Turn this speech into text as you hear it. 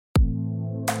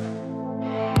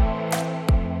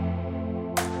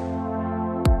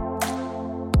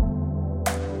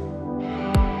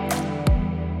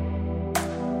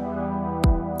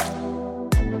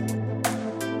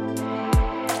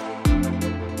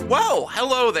Well,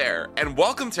 hello there, and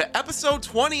welcome to episode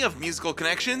 20 of Musical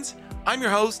Connections. I'm your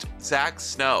host, Zach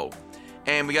Snow,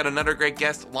 and we got another great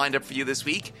guest lined up for you this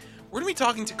week. We're going to be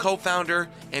talking to co-founder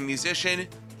and musician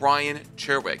Brian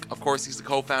Cherwick. Of course, he's the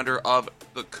co-founder of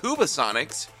the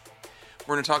Kubasonics.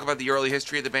 We're going to talk about the early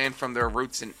history of the band from their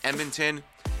roots in Edmonton,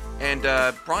 and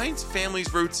Brian's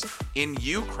family's roots in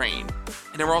Ukraine.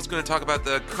 And then we're also going to talk about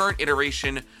the current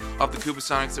iteration of the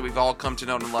Kubasonics that we've all come to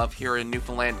know and love here in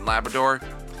Newfoundland and Labrador,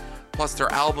 plus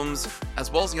their albums, as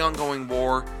well as the ongoing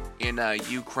war in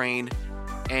Ukraine,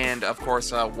 and of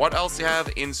course, what else they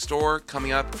have in store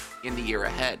coming up in the year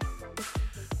ahead.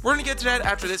 We're going to get to that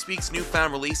after this week's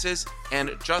newfound releases,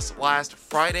 and just last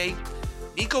Friday,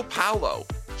 Nico Paolo,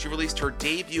 she released her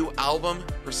debut album,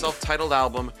 her self-titled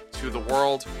album, To the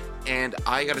World, and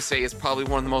I gotta say, it's probably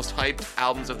one of the most hyped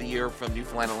albums of the year from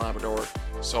Newfoundland and Labrador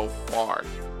so far.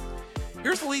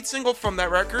 Here's the lead single from that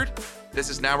record. This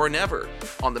is Now or Never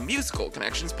on the Musical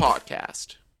Connections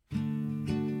podcast.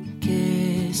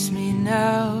 Kiss me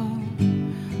now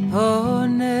or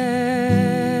never.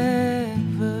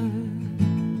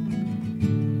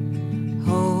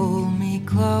 Hold me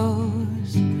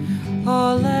close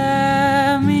or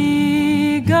let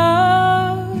me go.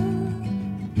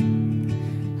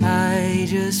 I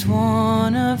just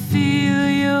wanna feel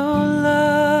your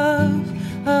love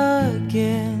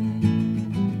again.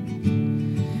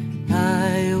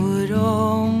 I would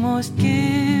almost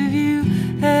give you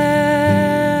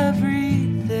everything,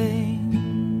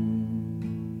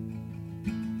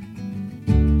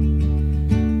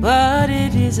 but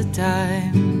it is a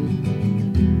time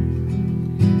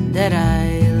that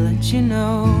I let you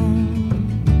know.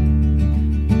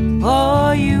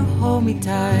 Oh, you hold me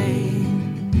tight,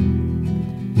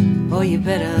 oh, you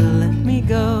better let me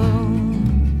go.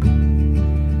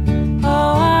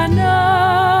 Oh, I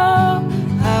know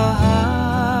how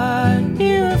hard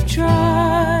you have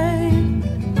tried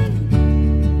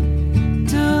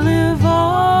to live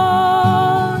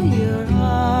all your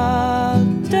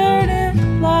alternate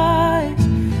lives.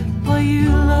 Well, you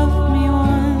loved me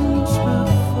once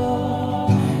before.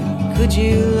 Could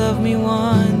you love me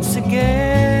once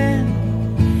again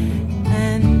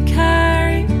and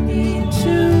carry me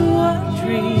to a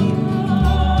dream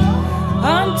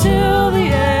until the end?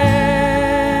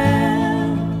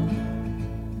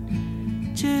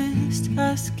 Just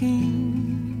asking,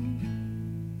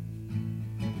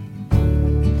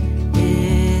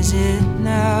 is it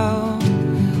now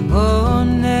or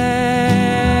never?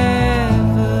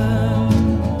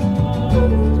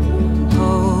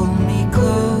 Hold me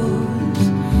close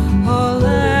or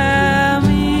let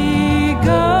me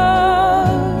go.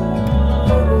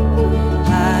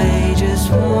 I just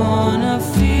wanna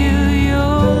feel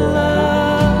your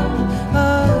love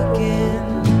again.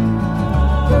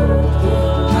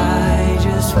 I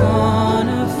just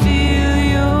wanna feel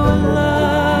your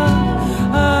love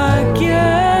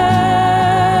again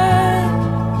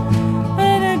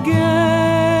and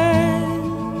again.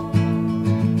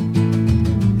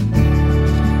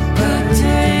 But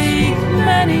take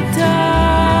many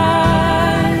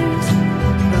times,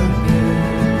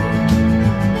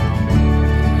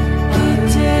 but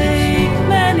take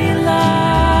many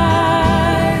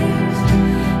lives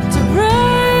to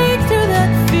break through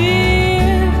that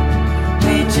fear.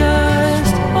 We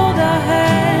just hold our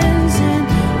hands and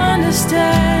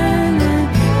understand and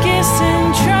kiss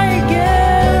and try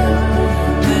again.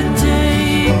 Could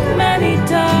take many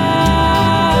times,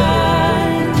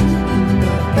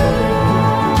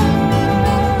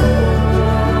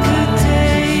 could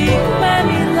take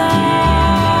many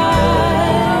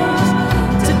lives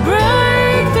to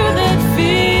break through that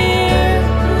fear.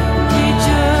 We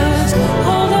just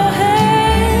hold our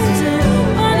hands and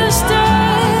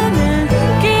understand and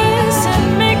kiss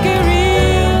and make it real.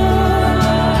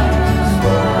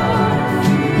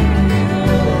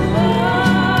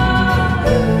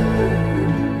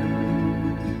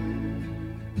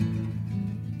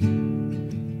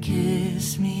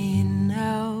 Kiss me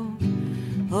now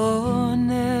or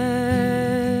never.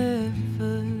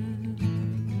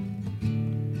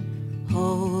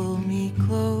 Hold me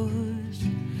close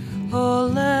or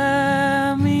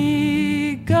let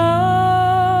me go.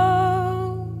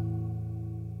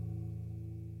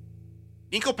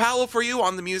 Nico Paolo for you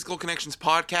on the Musical Connections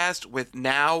podcast with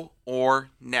Now or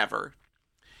Never.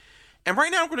 And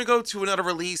right now we're going to go to another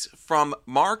release from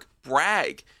Mark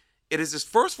Bragg. It is his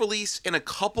first release in a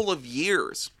couple of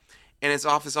years, and it's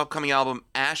off his upcoming album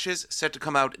Ashes, set to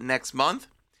come out next month.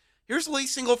 Here's the lead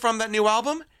single from that new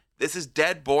album. This is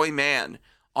Dead Boy Man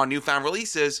on Newfound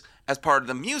Releases as part of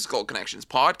the Musical Connections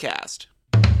podcast.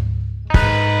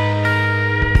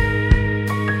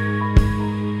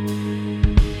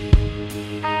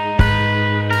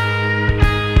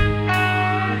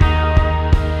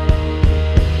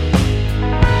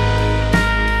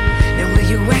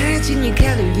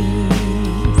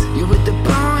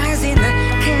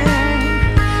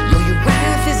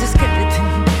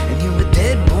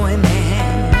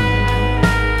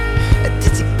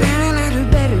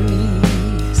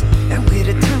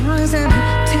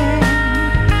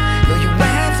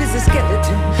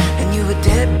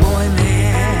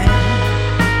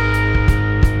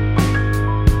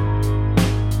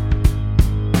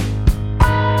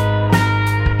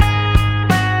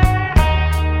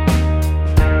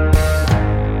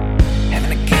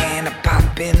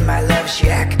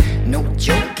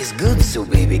 is good, so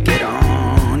baby, get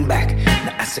on back.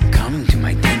 Now I succumb to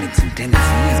my tenets and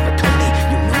tendencies, but Tony,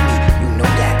 you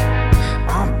know that.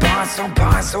 On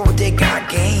bars, oh, they got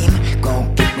game. Go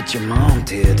get with your mom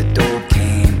till the door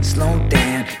came. Slow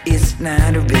down, it's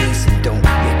not a race, and don't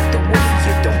let the wolf,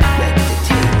 you don't let the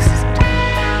taste.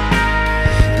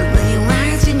 But when you're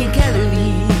watching your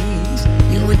calories,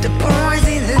 you with the boys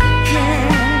in the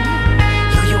can.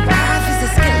 Your wife is a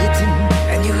skeleton,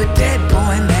 and you're a dead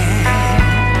boy man.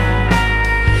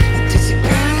 And did you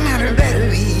burn out her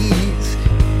batteries?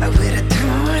 With the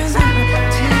toys on the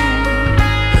tin.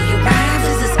 Your wife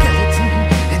is a skeleton,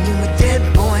 and you're a dead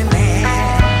boy man.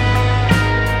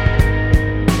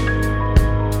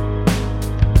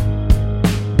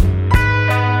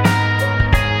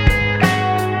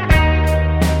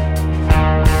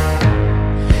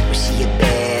 Was she a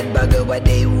bad bugger while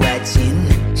they watching?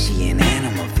 She an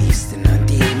animal feasting on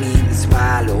dead meat and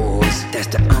swallows. That's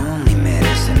the only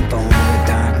medicine for a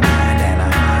dark mind and a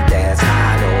heart that's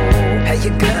hollow. How you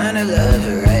gonna love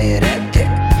her right at that?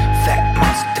 Fat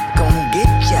monster gon' get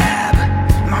job.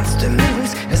 Monster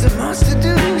moves as a monster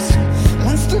does.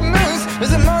 Monster moves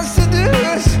as a monster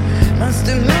does.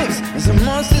 Monster moves as a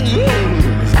monster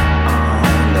does.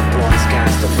 The boys got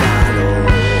to follow.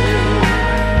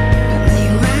 And when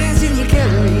you rise in your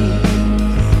calories,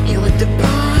 you with the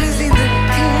boys in the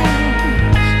can.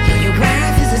 Yeah, your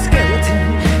wife is a skeleton,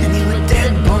 and you a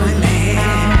dead boy man.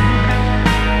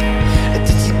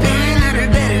 Did you burn out her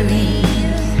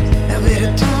batteries? With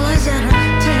the toys on her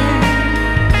tin.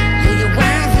 Yeah, your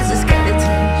wife is a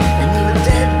skeleton, and you a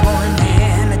dead boy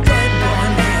man, a dead boy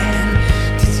man.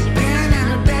 Did you burn out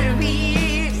her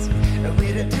batteries?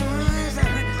 With the toys on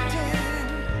her tin.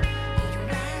 Your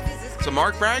wife is a So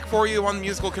Mark Bragg for you on the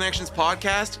Musical Connections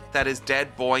podcast. That is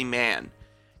Dead Boy Man.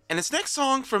 And his next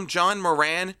song from John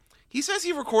Moran, he says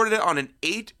he recorded it on an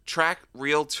 8-track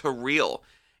reel-to-reel.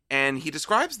 And he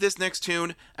describes this next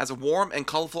tune as a warm and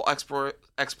colorful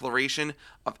exploration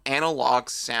of analog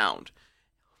sound.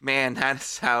 Man, that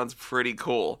sounds pretty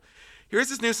cool. Here's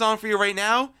this new song for you right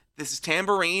now. This is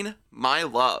Tambourine, My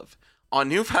Love, on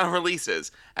Newfound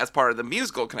Releases as part of the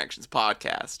Musical Connections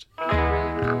podcast.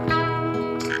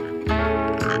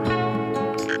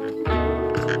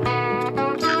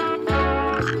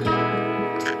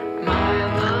 My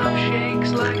love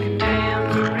shakes like a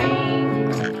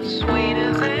tambourine,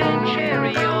 sweeter than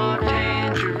cherry or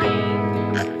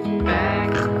tangerine.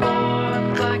 Back and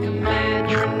forth like a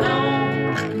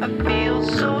metronome. I feel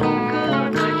so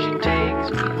good when she takes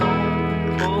me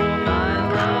home. Oh, my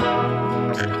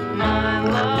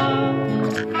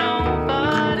love,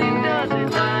 nobody does it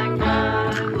like my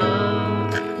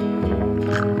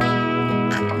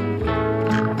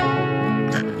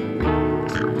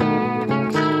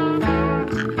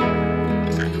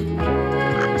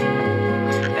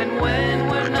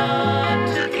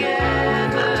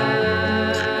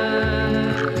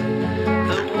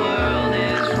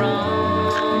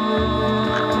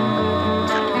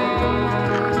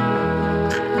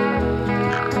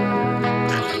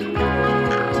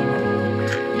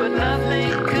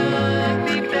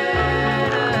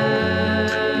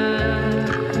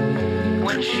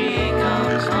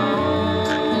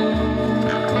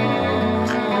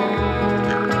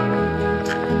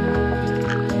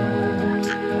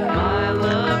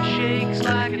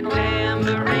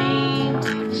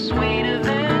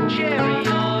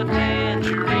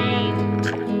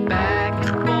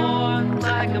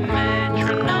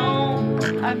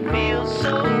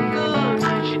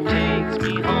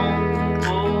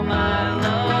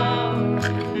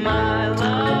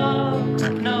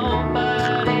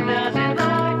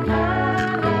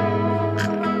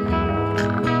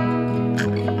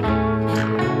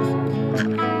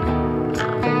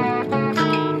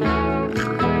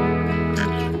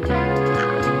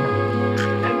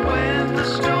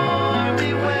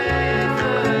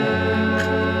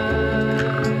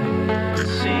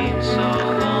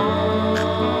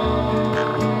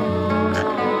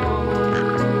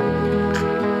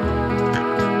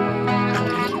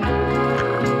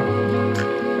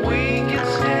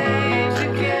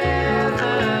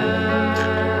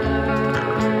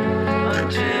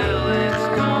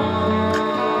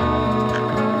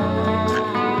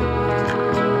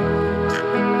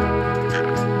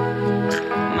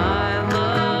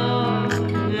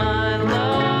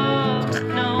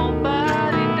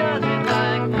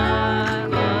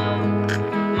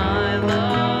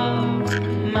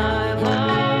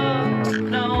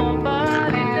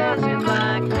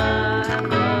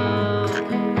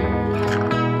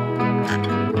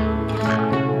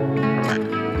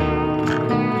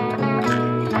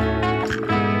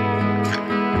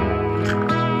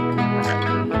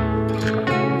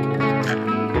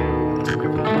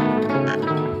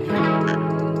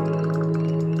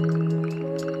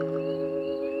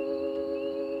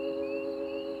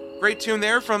great tune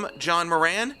there from John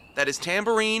Moran. That is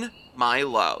Tambourine, My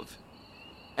Love.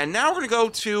 And now we're going to go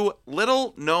to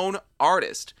Little Known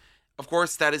Artist. Of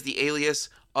course, that is the alias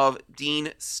of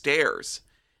Dean Stairs.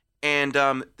 And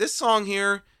this song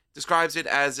here describes it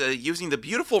as using the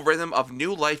beautiful rhythm of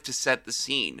new life to set the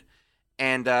scene.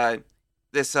 And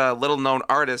this Little Known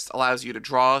Artist allows you to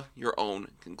draw your own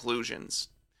conclusions.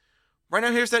 Right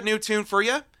now, here's that new tune for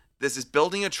you. This is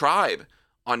Building a Tribe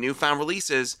on Newfound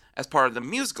Releases as part of the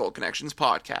Musical Connections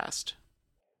podcast.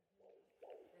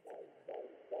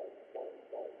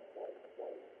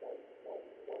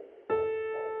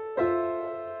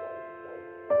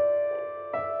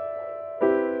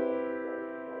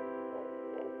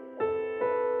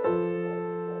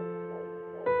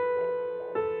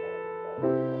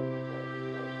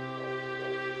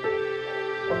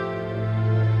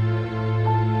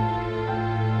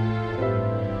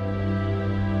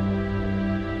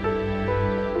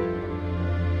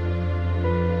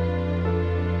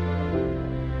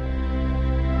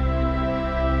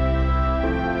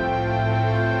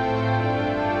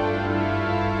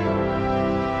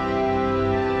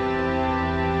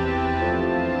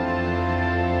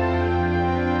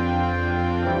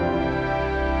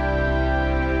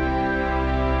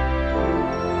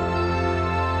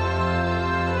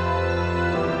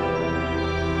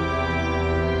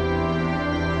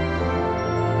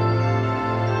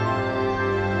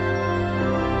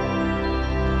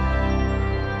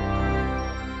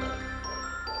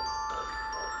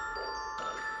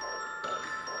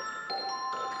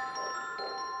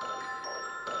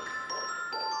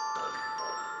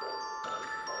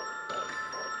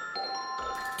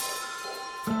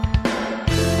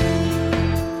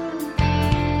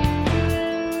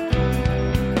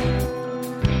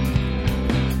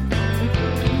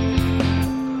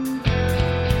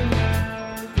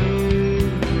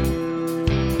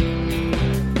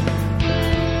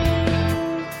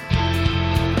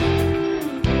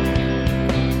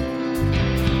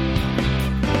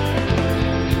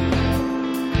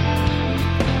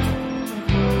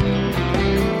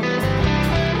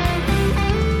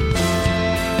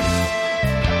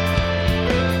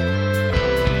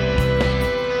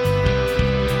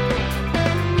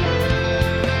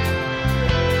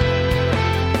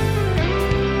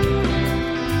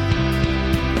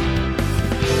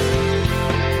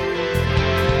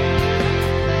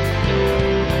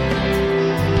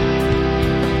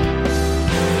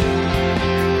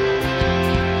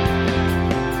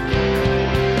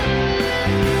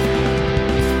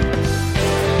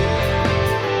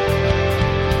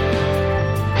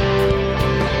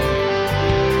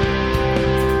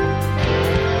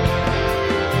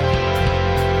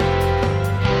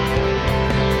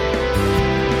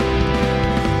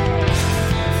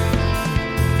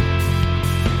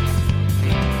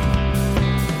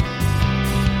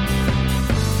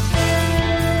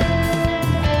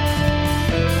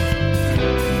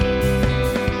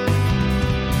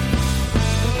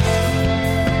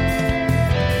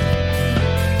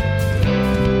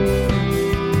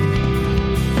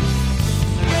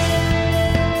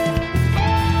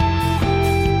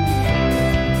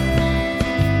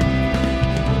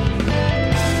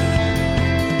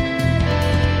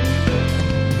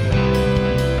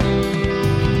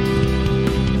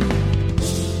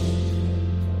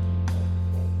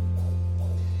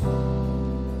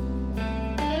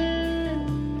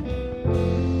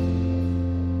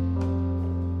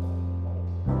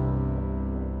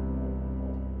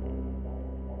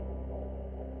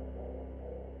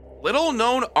 Little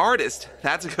Known Artist.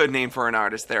 That's a good name for an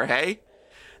artist there, hey?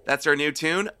 That's our new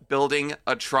tune, Building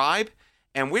a Tribe.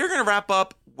 And we're going to wrap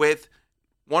up with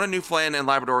one of Newfoundland and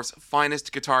Labrador's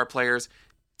finest guitar players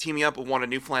teaming up with one of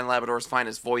Newfoundland and Labrador's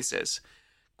finest voices.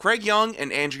 Craig Young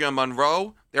and Andrea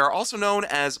Monroe, they are also known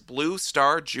as Blue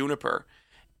Star Juniper.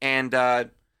 And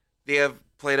they have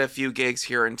played a few gigs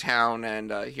here in town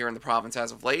and here in the province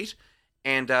as of late.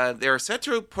 And they are set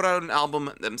to put out an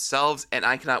album themselves, and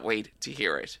I cannot wait to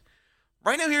hear it.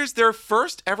 Right now, here's their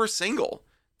first ever single.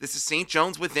 This is St.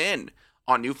 John's Within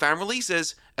on Newfound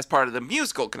Releases as part of the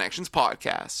Musical Connections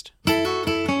podcast.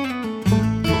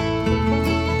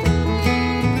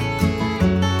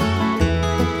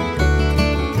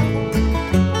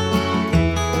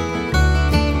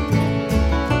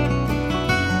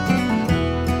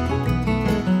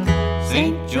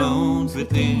 St. John's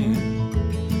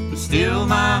within, but still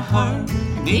my heart,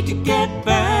 I need to get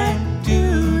back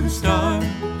to the start,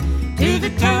 to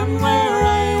the town where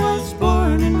I was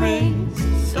born and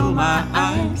raised, so my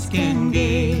eyes can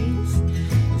gaze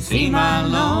and see my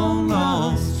long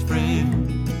lost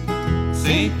friend,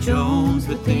 St. John's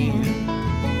within.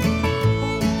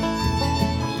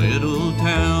 A little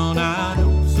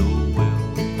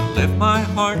my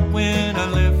heart when I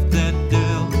left that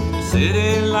dell. The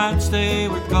city lights, they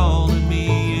were calling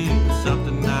me. It was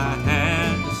something I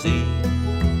had to see.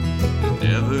 It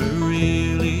never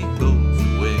really goes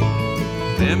away.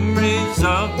 Memories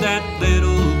of that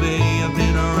little bay. I've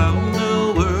been around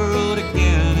the world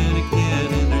again and again,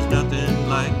 and there's nothing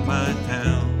like my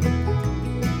town.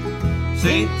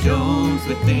 St. John's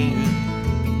within,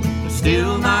 but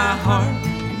still my heart,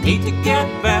 I need to get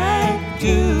back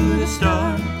to the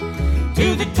start,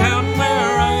 to the town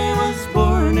where I was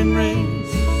born and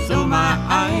raised, so my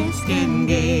eyes can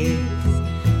gaze,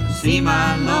 see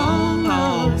my long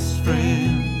lost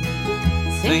friend,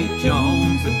 St.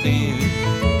 John's within.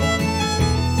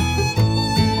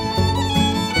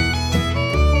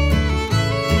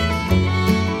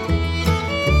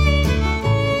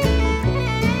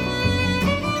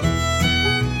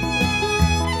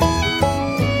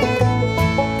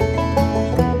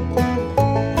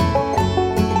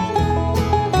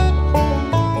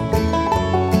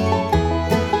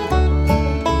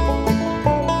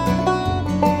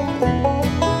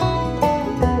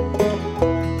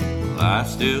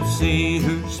 Still see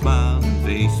her smiling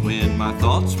face when my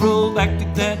thoughts roll back to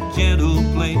that gentle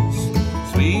place.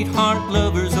 Sweetheart,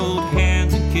 lovers, old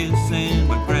hands and kiss, and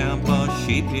my grandpa's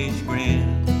sheepish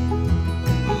grin.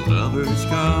 The lovers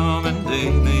come and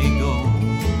they may go.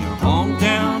 Your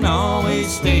hometown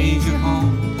always stays your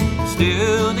home.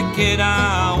 Still the kid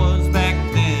I was back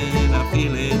then, I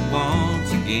feel it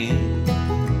once again.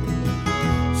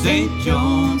 St.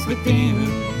 John's within,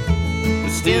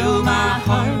 but still my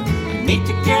heart, need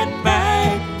to get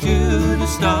back to the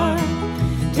start,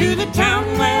 to the town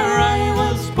where I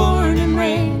was born and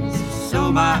raised,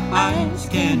 so my eyes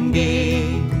can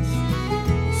gaze.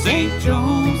 St.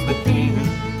 John's within,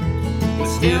 but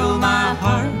still my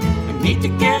heart, I need to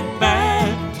get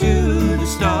back to the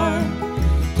start,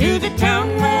 to the town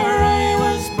where I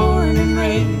was born and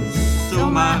raised, so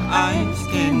my eyes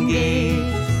can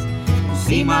gaze,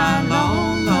 see my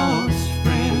long lost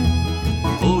friend,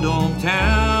 old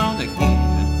hometown again,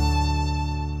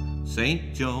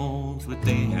 St. John's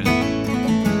within.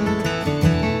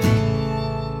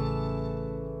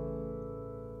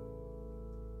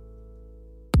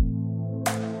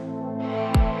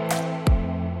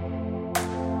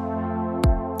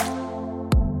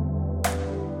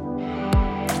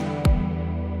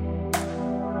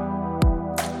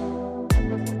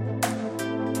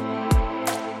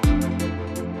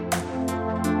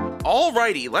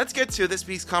 Alrighty, let's get to this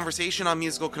week's conversation on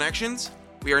musical connections.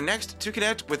 We are next to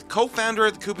connect with co-founder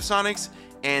of the Kubasonics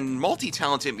and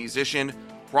multi-talented musician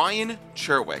Brian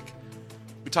Cherwick.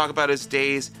 We talk about his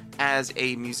days as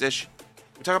a musician.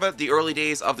 We talk about the early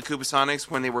days of the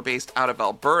Kubasonics when they were based out of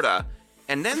Alberta,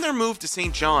 and then their move to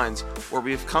St. John's, where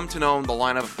we've come to know the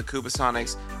lineup of the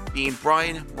Kubasonics being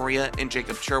Brian, Maria, and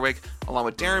Jacob Cherwick, along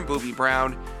with Darren Booby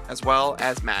Brown, as well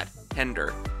as Matt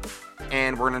Hender.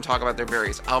 And we're going to talk about their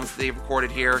various albums that they've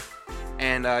recorded here,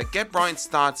 and get Brian's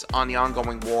thoughts on the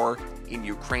ongoing war in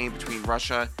Ukraine between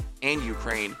Russia and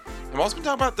Ukraine. And we're also going to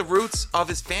talk about the roots of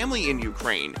his family in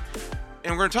Ukraine.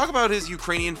 And we're going to talk about his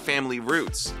Ukrainian family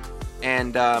roots.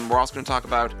 And we're also going to talk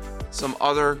about some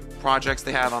other projects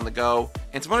they have on the go,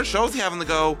 and some other shows they have on the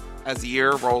go as the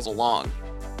year rolls along.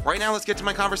 Right now, let's get to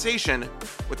my conversation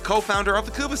with co-founder of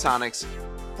the Kubasonics,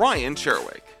 Brian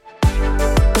Cherwick.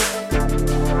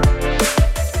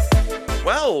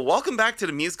 Well, welcome back to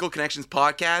the Musical Connections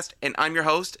podcast, and I'm your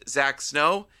host, Zach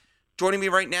Snow. Joining me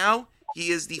right now, he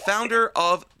is the founder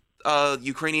of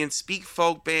Ukrainian speak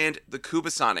folk band, the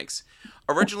Kubasonics.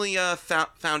 Originally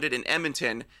founded in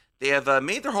Edmonton, they have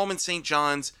made their home in St.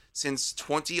 John's since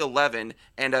 2011,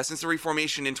 and since the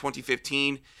reformation in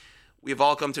 2015, we've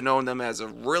all come to know them as a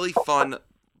really fun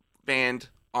band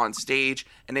on stage,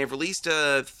 and they've released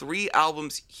 3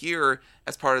 albums here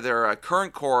as part of their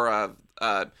current core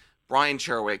of Brian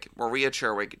Cherwick, Maria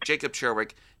Cherwick, Jacob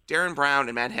Cherwick, Darren Brown,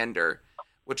 and Matt Hender,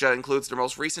 which includes their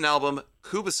most recent album,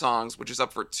 Kuba Songs, which is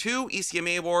up for 2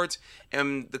 ECMA awards,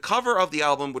 and the cover of the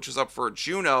album, which was up for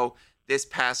Juno this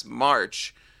past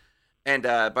March. And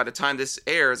by the time this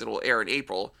airs, it will air in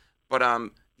April. But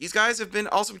these guys have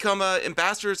also become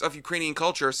ambassadors of Ukrainian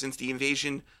culture since the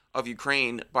invasion of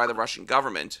Ukraine by the Russian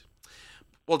government.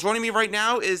 Well, joining me right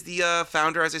now is the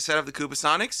founder, as I said, of the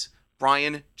Kubasonics,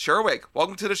 Brian Cherwick.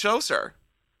 Welcome to the show, sir.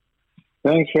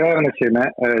 Thanks for having us here,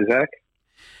 Zach.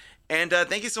 And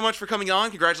thank you so much for coming on.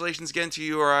 Congratulations again to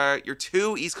your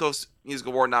 2 East Coast Music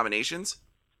Award nominations.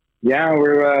 Yeah,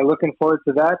 we're looking forward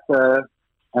to that. We're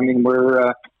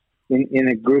in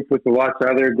a group with lots of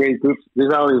other great groups.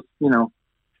 There's always,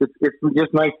 it's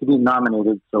just nice to be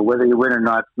nominated. So whether you win or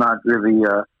not, it's not really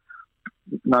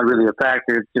not really a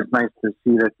factor. It's just nice to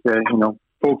see that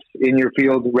folks in your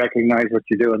field recognize what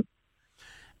you're doing.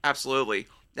 Absolutely.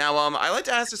 Now, I like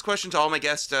to ask this question to all my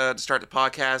guests to start the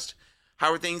podcast.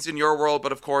 How are things in your world?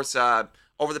 But of course,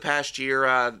 over the past year,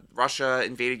 Russia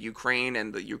invaded Ukraine,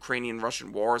 and the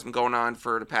Ukrainian-Russian war has been going on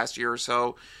for the past year or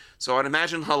so. So I'd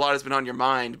imagine a lot has been on your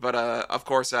mind. But of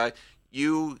course,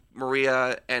 you,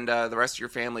 Maria, and the rest of your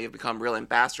family have become real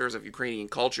ambassadors of Ukrainian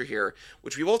culture here,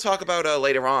 which we will talk about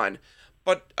later on.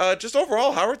 But just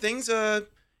overall, how are things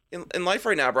in life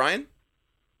right now, Brian?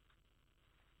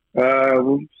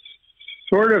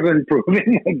 Sort of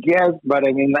improving, I guess. But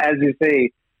I mean, as you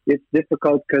say, it's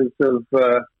difficult because of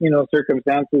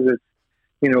circumstances. It's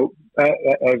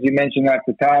as you mentioned at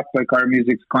the top, like our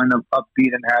music's kind of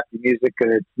upbeat and happy music,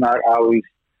 and it's not always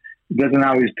doesn't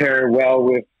always pair well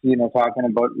with talking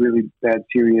about really bad,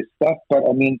 serious stuff. But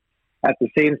I mean, at the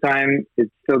same time,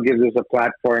 it still gives us a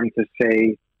platform to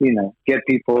say, get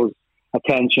people's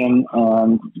attention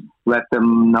and let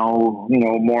them know,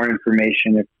 more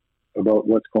information about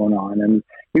what's going on. And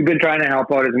we've been trying to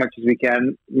help out as much as we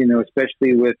can,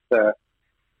 especially with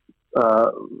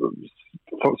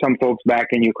some folks back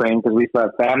in Ukraine, because we still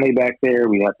have family back there.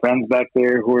 We have friends back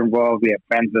there who are involved. We have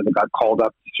friends that got called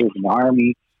up to serve in the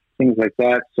army, things like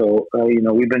that. So,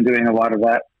 we've been doing a lot of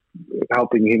that,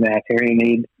 helping humanitarian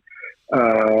aid,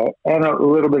 and a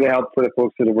little bit of help for the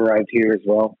folks that have arrived here as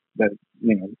well, that,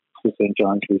 to St.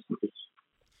 John's recently.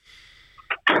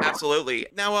 Absolutely.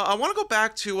 Now, I want to go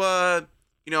back to,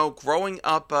 growing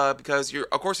up, because you're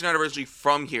not originally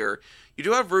from here. You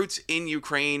do have roots in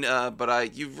Ukraine,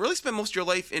 but you've really spent most of your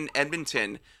life in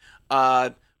Edmonton.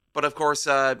 But of course,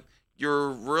 your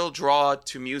real draw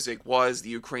to music was the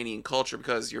Ukrainian culture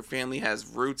because your family has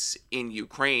roots in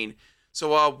Ukraine.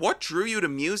 So what drew you to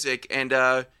music, and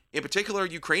in particular,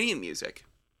 Ukrainian music?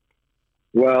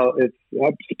 Well, it's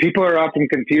people are often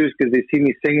confused because they see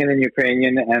me singing in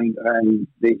Ukrainian and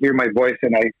they hear my voice,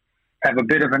 and I have a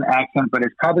bit of an accent, but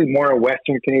it's probably more a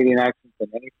Western Canadian accent than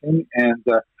anything. And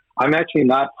I'm actually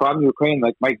not from Ukraine.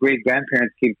 Like, my great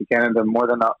grandparents came to Canada more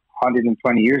than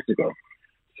 120 years ago.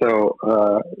 So,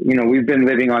 we've been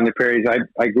living on the prairies.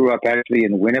 I grew up actually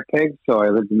in Winnipeg, so I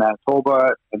lived in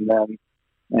Manitoba, and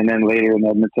then later in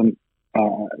Edmonton.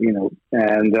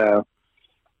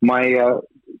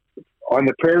 On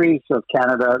the prairies of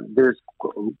Canada, there's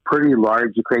pretty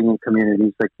large Ukrainian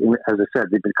communities. Like, as I said,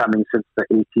 they've been coming since the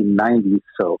 1890s.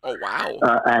 So, oh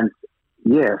wow!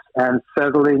 And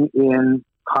settling in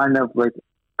kind of like,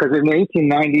 because in the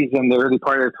 1890s and the early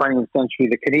part of the 20th century,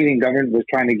 the Canadian government was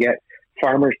trying to get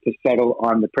farmers to settle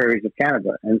on the prairies of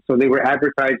Canada, and so they were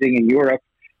advertising in Europe,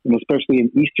 and especially in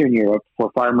Eastern Europe,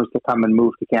 for farmers to come and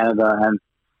move to Canada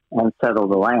and settle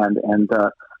the land. And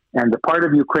the part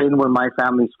of Ukraine where my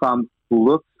family's from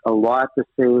looks a lot the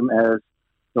same as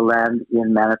the land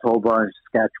in Manitoba or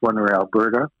Saskatchewan or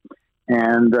Alberta,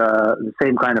 and the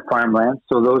same kind of farmland.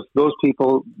 So those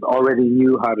people already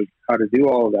knew how to do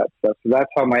all of that stuff. So that's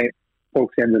how my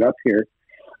folks ended up here,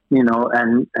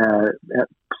 and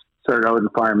started out in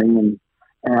farming.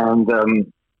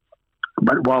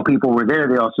 But while people were there,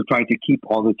 they also tried to keep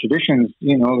all the traditions,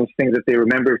 those things that they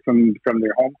remembered from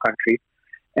their home country.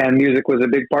 And music was a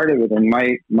big part of it. And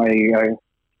my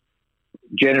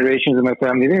generations of my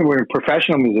family, they weren't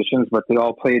professional musicians, but they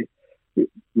all played.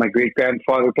 My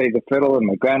great-grandfather played the fiddle, and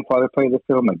my grandfather played the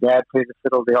fiddle. My dad played the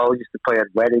fiddle. They all used to play at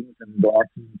weddings and dances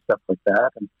and stuff like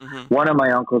that. And one of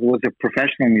my uncles was a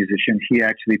professional musician. He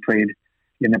actually played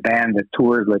in a band that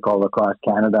toured like all across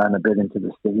Canada and a bit into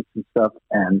the States and stuff.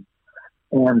 And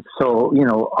so,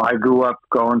 I grew up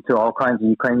going to all kinds of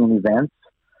Ukrainian events.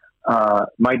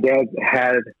 My dad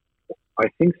had, I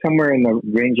think, somewhere in the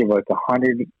range of like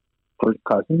 100 first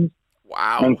cousins.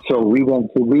 Wow! And so we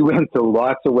went to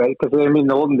lots of weddings, because in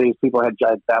the olden days people had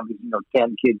giant families,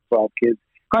 10 kids, 12 kids,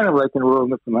 kind of like in rural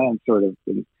Newfoundland, sort of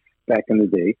back in the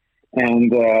day.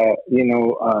 And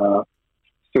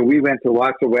so we went to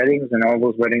lots of weddings, and all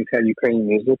those weddings had Ukrainian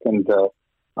music, and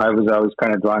I was always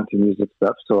kind of drawn to music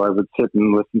stuff. So I would sit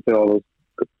and listen to all those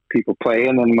people play,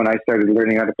 and then when I started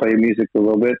learning how to play music a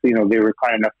little bit, they were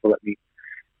kind enough to let me,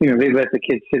 they let the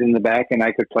kids sit in the back, and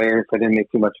I could play, if I didn't make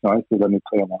too much noise, they let me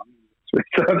play along. So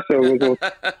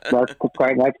that's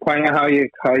kind of how you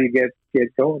get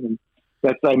going. And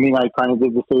I kind of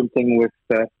did the same thing with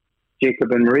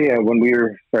Jacob and Maria when we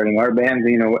were starting our band.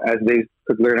 As they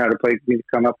could learn how to play, we'd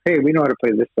come up, hey, we know how to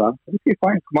play this song. Okay,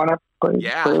 fine, come on up,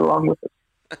 play along with us.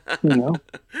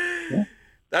 Yeah.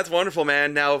 That's wonderful,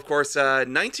 man. Now, of course,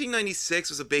 1996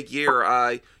 was a big year.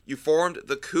 You formed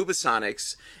the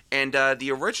Kubasonics, and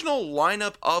the original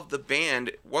lineup of the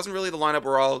band wasn't really the lineup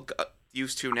we're all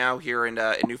used to now here in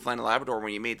Newfoundland and Labrador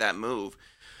when you made that move.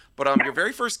 But your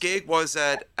very first gig was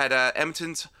at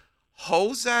Edmonton's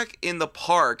Hozak in the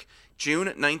Park, June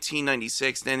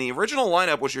 1996. And the original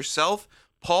lineup was yourself,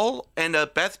 Paul, and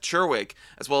Beth Cherwick,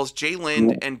 as well as Jay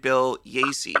Lind and Bill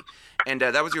Yacey. And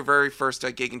that was your very first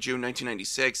gig in June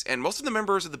 1996. And most of the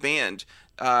members of the band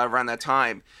around that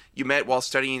time you met while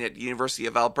studying at the University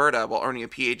of Alberta while earning a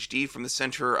PhD from the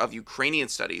Center of Ukrainian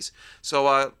Studies.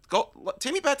 So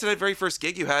take me back to that very first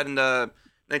gig you had in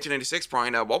 1996,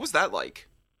 Brian. What was that like?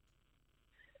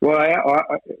 Well,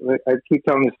 I keep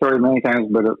telling this story many times,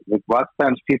 but like lots of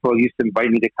times people used to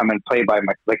invite me to come and play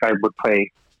I would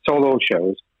play solo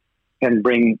shows and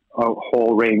bring a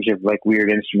whole range of like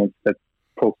weird instruments that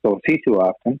folks don't see too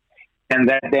often. And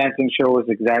that dancing show was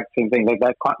the exact same thing. Like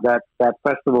that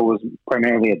festival was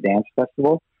primarily a dance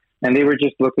festival, and they were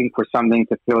just looking for something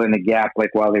to fill in a gap, like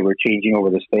while they were changing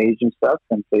over the stage and stuff.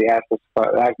 And they asked me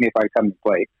if I'd come to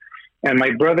play. And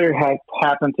my brother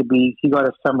he got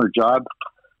a summer job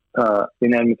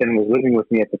in Edmonton, was living with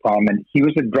me at the time, and he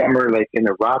was a drummer like in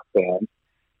a rock band.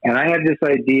 And I had this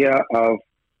idea of,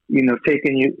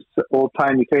 taking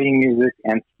old-time Ukrainian music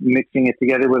and mixing it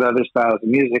together with other styles of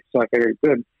music. So I figured,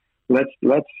 good,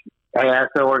 I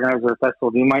asked the organizer of the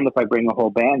festival, do you mind if I bring a whole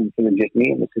band instead of just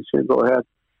me? And they said, sure, go ahead.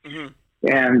 Mm-hmm.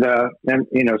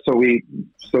 And so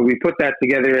we put that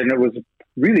together, and it was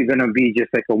really going to be just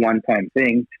like a one-time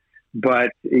thing. But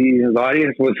the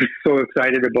audience was so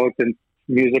excited about the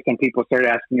music, and people started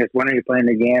asking us, when are you playing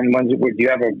again? Do you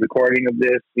have a recording of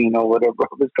this? Whatever,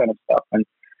 this kind of stuff. And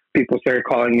people started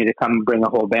calling me to come and bring a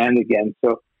whole band again.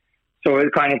 So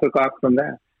it kind of took off from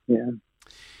that. Yeah.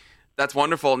 That's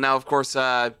wonderful. Now, of course,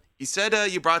 you said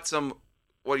you brought some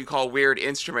what you call weird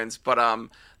instruments, but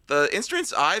the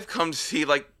instruments I've come to see,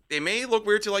 like, they may look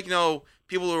weird to, like,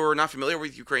 people who are not familiar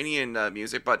with Ukrainian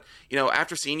music, but,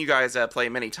 after seeing you guys play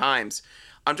many times,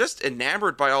 I'm just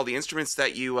enamored by all the instruments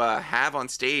that you have on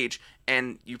stage,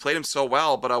 and you played them so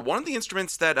well. But one of the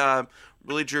instruments that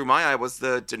really drew my eye was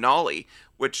the Denali,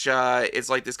 which is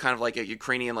like this kind of like a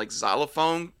Ukrainian like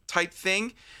xylophone type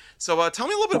thing. So tell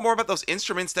me a little bit more about those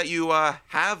instruments that you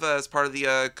have as part of the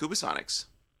Kubasonics.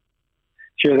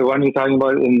 Sure, the one you're talking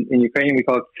about in Ukrainian, we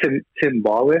call it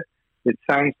cymbale. It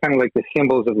sounds kind of like the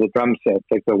cymbals of the drum set,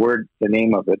 like the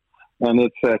name of it. And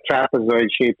it's a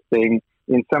trapezoid-shaped thing.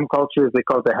 In some cultures, they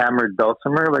call it the hammered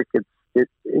dulcimer. Like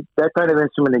that kind of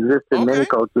instrument exists in many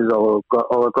cultures all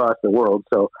across the world.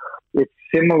 So it's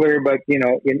similar, but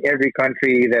in every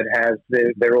country that has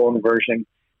their own version,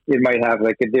 it might have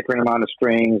like a different amount of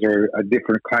strings or a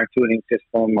different kind of tuning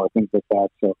system or things like that.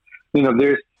 So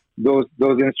there's those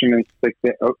instruments, like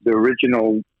the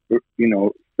original,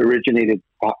 originated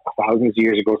thousands of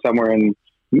years ago somewhere in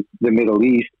the Middle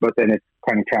East, but then it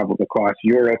kind of traveled across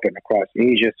Europe and across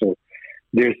Asia. So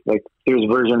there's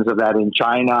versions of that in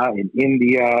China, in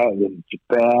India, in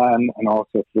Japan, and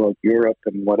also throughout Europe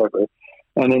and whatever.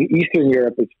 And in Eastern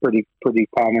Europe, it's pretty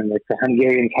common. Like the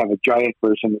Hungarians have a giant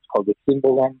version. It's called the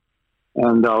cymbalum,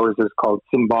 and ours is called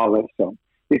cymbala. So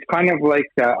it's kind of like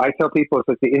I tell people it's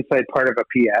like the inside part of a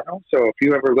piano. So if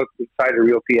you ever look inside a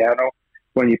real piano,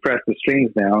 when you press the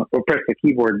strings down or press the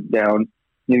keyboard down,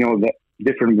 that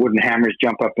different wooden hammers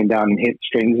jump up and down and hit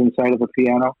strings inside of a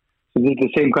piano. So it's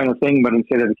the same kind of thing, but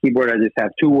instead of a keyboard, I just have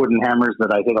two wooden hammers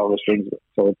that I hit all the strings with.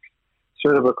 So it's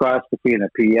sort of a cross between a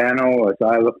piano, a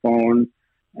xylophone,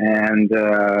 and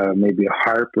maybe a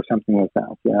harp or something like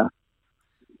that. Yeah.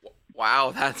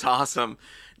 Wow, that's awesome.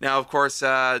 Now, of course,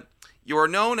 you are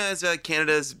known as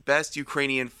Canada's best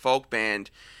Ukrainian folk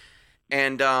band.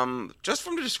 And just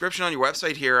from the description on your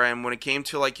website here, and when it came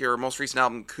to like your most recent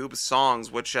album, Kuba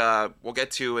Songs, which we'll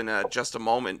get to in just a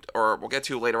moment, or we'll get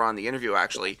to later on in the interview,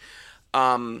 actually,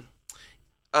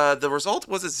 the result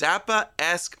was a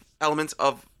Zappa-esque elements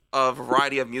of a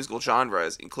variety of musical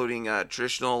genres, including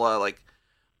traditional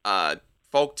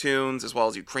folk tunes as well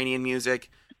as Ukrainian music.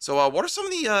 So what are some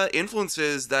of the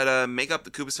influences that make up the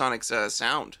Kubasonics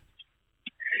sound?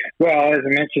 Well, as I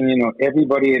mentioned,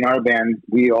 everybody in our band,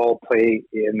 we all play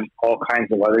in all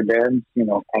kinds of other bands,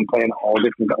 and play in all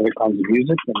different other kinds of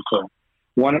music. And so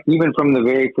even from the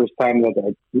very first time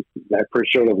that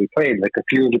first show that we played, like a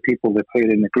few of the people that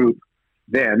played in the group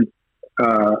then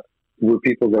were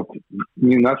people that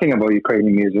knew nothing about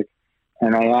Ukrainian music.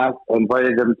 And I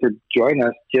invited them to join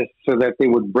us just so that they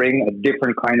would bring a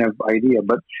different kind of idea.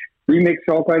 But we mix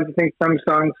all kinds of things. Some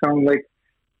songs sound like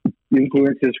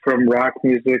influences from rock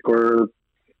music or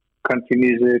country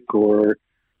music or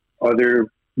other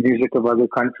music of other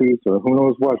countries or who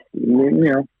knows what,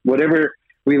 whatever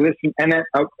we listen. And then,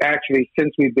 actually,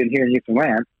 since we've been here in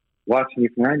Newfoundland, lots of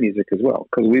Newfoundland music as well,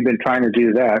 because we've been trying to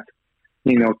do that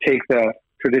take the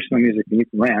traditional music in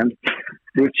Newfoundland,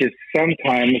 which is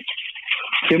sometimes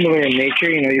similar in nature.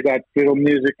 You got fiddle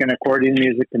music and accordion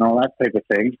music and all that type of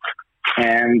thing,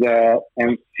 and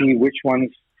see which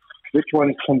ones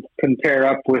can pair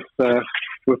up with the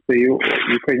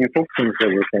Ukrainian folk songs that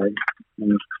we're playing.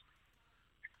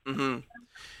 Mm-hmm.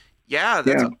 Yeah,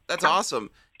 that's awesome.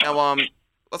 Now,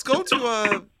 let's go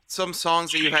to some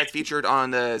songs that you had featured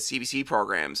on the CBC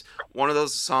programs. One of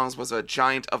those songs was "A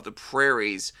Giant of the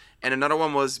Prairies," and another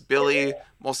one was Billy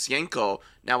Mosienko.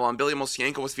 Now, Billy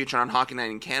Mosienko was featured on Hockey Night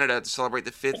in Canada to celebrate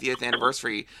the 50th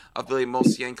anniversary of Billy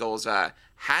Mosienko's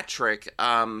hat trick.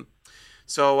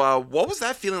 So what was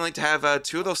that feeling like to have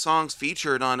two of those songs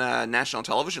featured on national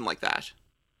television like that?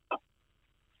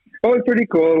 Oh, it's pretty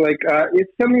cool. Like,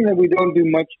 it's something that we don't do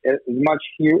as much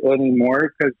here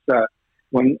anymore, because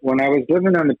when I was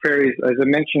living on the prairies, as I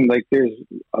mentioned, like there's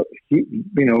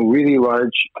really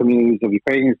large communities of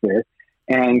Ukrainians there,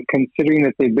 and considering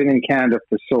that they've been in Canada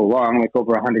for so long, like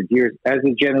over 100 years, as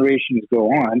the generations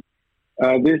go on,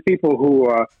 there's people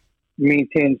who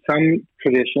maintain some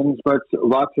traditions, but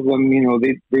lots of them,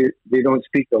 they don't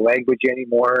speak the language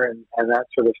anymore and that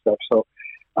sort of stuff. So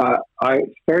I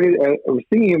was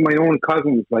thinking of my own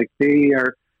cousins, like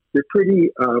they're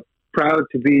pretty proud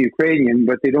to be Ukrainian,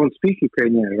 but they don't speak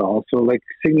Ukrainian at all. So like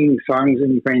singing songs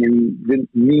in Ukrainian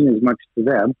didn't mean as much to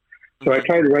them. So I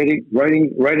tried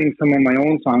writing some of my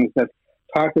own songs that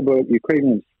talked about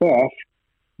Ukrainian stuff,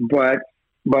 but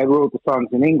I wrote the songs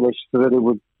in English so that it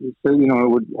would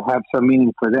have some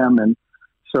meaning for them. And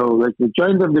so like the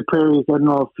Giant of the Prairies, I don't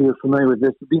know if you're familiar with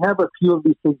this. We have a few of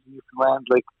these things in Newfoundland,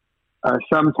 like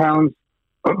some towns,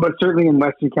 but certainly in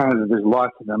Western Canada, there's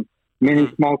lots of them.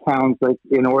 Many small towns, like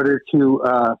in order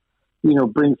to,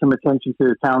 bring some attention to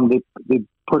their town, they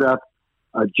put up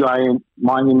a giant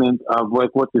monument of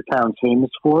like what their town's famous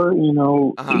for,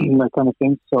 that kind of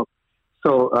thing. So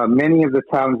many of the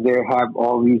towns there have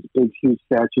all these big, huge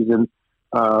statues, and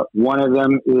one of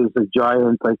them is a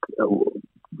giant, like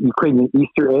Ukrainian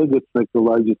Easter egg. It's like the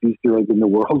largest Easter egg in the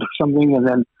world or something. And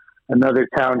then another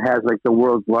town has like the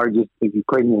world's largest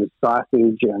Ukrainian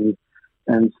sausage and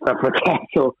stuff like that.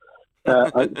 So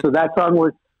that song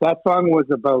was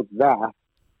about that.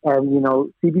 And,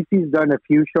 CBC's done a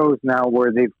few shows now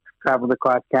where they've traveled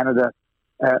across Canada,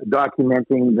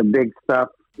 documenting the big stuff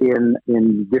in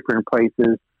different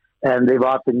places. And they've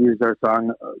often used our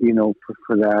song,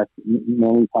 for that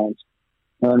many times.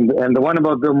 And the one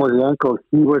about Bill Mosienko,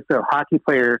 he was a hockey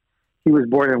player. He was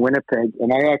born in Winnipeg,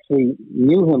 and I actually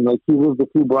knew him. Like, he lived a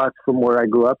few blocks from where I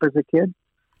grew up as a kid.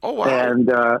 Oh, wow. And,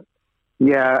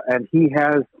 and he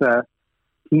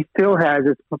still has,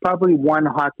 it's probably one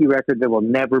hockey record that will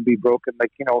never be broken.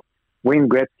 Like, Wayne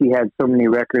Gretzky had so many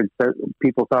records that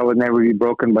people thought would never be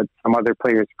broken, but some other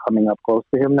players are coming up close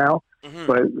to him now. Mm-hmm.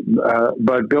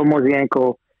 But Bill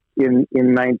Mosienko in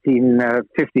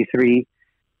 1953,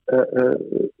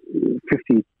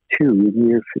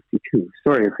 52,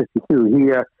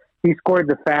 he scored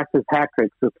the fastest hat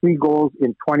trick, so 3 goals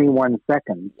in 21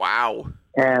 seconds. Wow.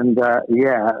 And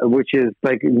which is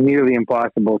like nearly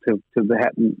impossible to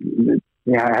have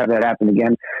that happen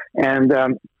again. And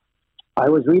I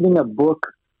was reading a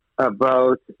book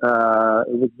about it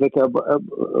was like a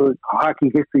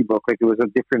hockey history book. Like, it was a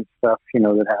different stuff,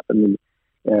 that happened,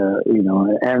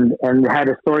 and had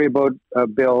a story about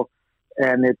Bill,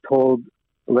 and it told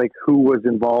like who was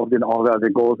involved in all the other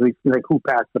goals, like who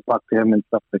passed the puck to him and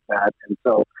stuff like that. And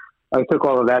so I took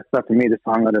all of that stuff and made a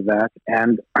song out of that.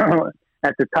 And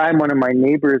at the time, one of my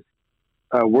neighbors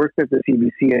worked at the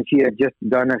CBC, and she had just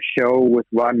done a show with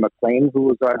Ron McLean, who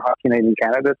was on Hockey Night in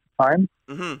Canada at the time.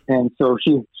 Mm-hmm. And so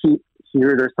she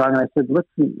heard our song, and I said, "Let's,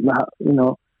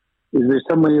 is there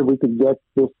some way we could get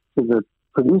this to the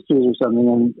producers or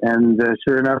something?" And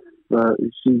sure enough,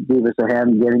 she gave us a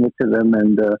hand getting it to them.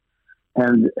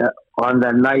 And on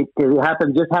that night, it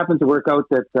just happened to work out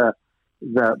that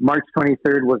the March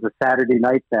 23rd was a Saturday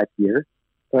night that year,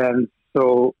 and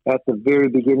so at the very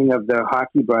beginning of the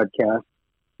hockey broadcast,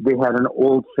 they had an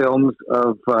old films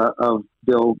of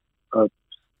Bill,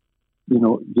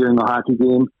 during the hockey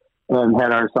game, and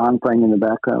had our song playing in the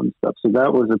background and stuff. So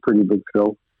that was a pretty big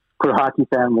thrill for a hockey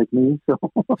fan like me. So,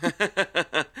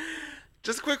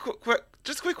 just a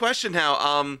quick question now.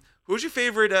 Who's your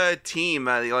favorite team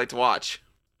that you like to watch?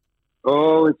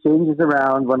 Oh, it changes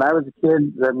around. When I was a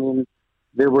kid, I mean,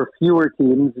 there were fewer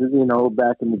teams,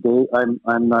 back in the day.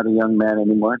 I'm not a young man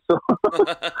anymore, so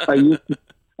I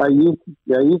used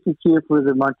to cheer for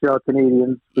the Montreal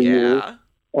Canadiens for years,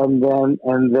 and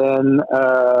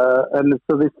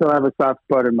so they still have a soft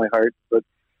spot in my heart. But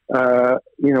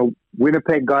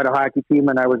Winnipeg got a hockey team,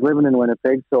 and I was living in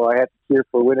Winnipeg, so I had to cheer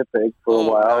for Winnipeg for a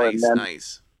while.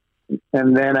 Nice.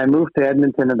 And then I moved to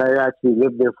Edmonton, and I actually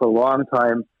lived there for a long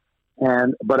time.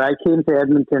 But I came to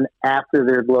Edmonton after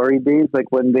their glory days, like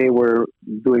when they were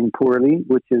doing poorly,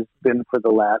 which has been for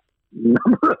the last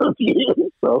number of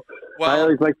years. So I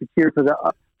always like to cheer for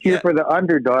the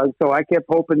underdog. So I kept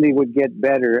hoping they would get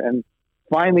better, and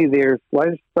finally they're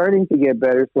starting to get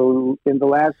better. So in the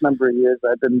last number of years,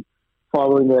 I've been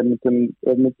following Edmonton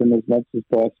as much as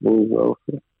possible as well.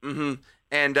 Mm-hmm.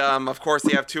 And, of course,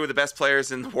 they have two of the best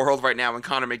players in the world right now in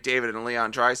Connor McDavid and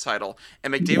Leon Draisaitl.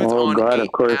 And McDavid's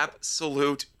an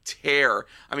absolute tear.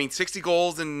 I mean, 60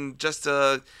 goals in just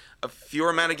a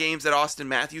fewer amount of games that Austin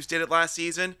Matthews did it last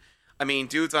season. I mean,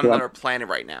 dude's on another planet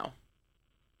right now.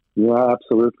 Yeah,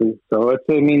 absolutely. So it's,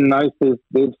 nice.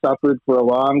 They've suffered for a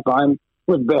long time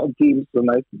with bad teams, so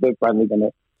nice they're finally going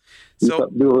to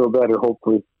do a little better,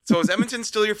 hopefully. So is Edmonton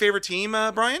still your favorite team,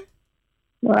 Brian?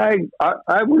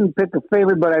 I wouldn't pick a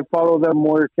favorite, but I follow them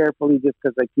more carefully just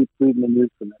because I keep reading the news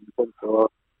from them.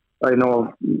 So I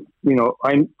know,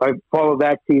 I follow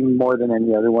that team more than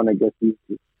any other one, I guess.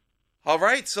 All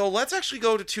right, so let's actually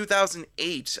go to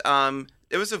 2008.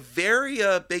 It was a very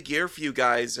big year for you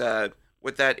guys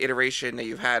with that iteration that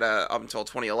you've had up until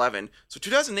 2011. So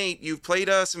 2008, you've played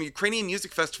some Ukrainian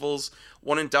music festivals,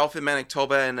 one in Dauphin,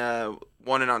 Manitoba, and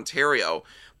one in Ontario.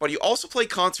 But you also play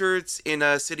concerts in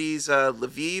cities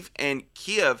Lviv and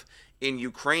Kiev in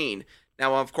Ukraine.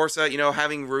 Now, of course,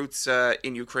 having roots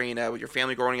in Ukraine with your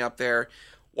family growing up there,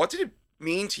 what did it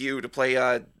mean to you to play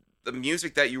the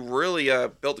music that you really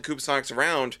built the Kubasonics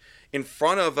around in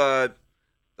front of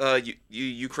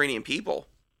Ukrainian people?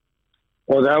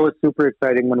 Well, that was super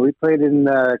exciting. When we played in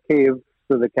Kiev,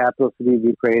 so the capital city of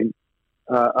Ukraine,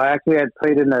 I actually had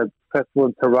played in a festival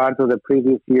in Toronto the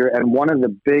previous year, and one of the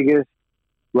biggest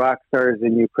rock stars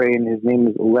in Ukraine, his name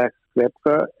is Lex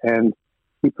Sklepka, and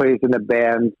he plays in a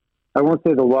band. I won't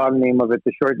say the long name of it.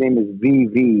 The short name is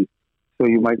VV. So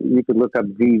you could look up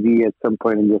VV at some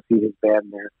point and you'll see his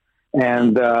band there.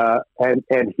 And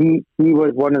he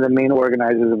was one of the main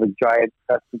organizers of a giant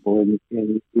festival in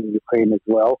Ukraine as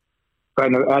well.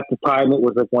 Kind of at the time, it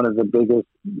was like one of the biggest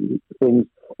things,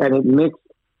 and it mixed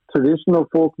traditional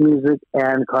folk music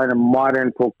and kind of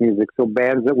modern folk music. So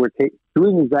bands that were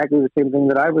doing exactly the same thing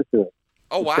that I was doing.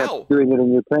 Oh, wow. Doing it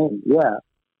in Ukraine. Yeah.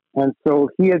 And so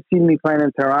he had seen me playing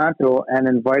in Toronto and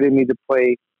invited me to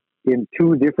play in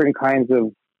two different kinds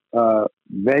of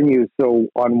venues. So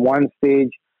on one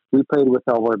stage, we played with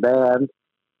our band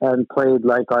and played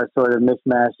like our sort of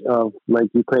mishmash of like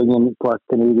Ukrainian plus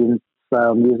Canadian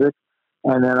style music.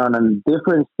 And then on a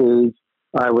different stage,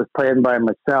 I was playing by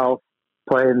myself,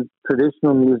 playing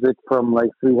traditional music from like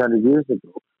 300 years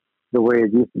ago, the way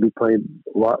it used to be played,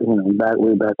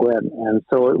 way back when. And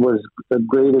so it was a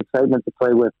great excitement to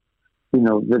play with,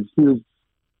 the huge,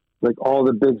 like all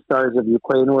the big stars of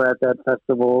Ukraine were at that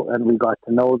festival, and we got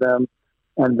to know them.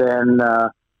 And then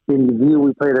in Lviv,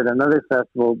 we played at another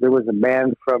festival. There was a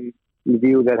band from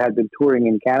Lviv that had been touring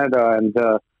in Canada, and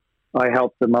I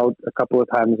helped them out a couple of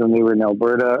times when they were in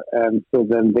Alberta. And so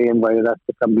then they invited us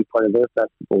to come be part of their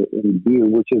festival in Lviv,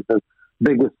 which is the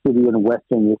biggest city in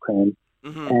Western Ukraine.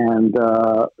 Mm-hmm. And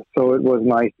so it was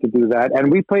nice to do that.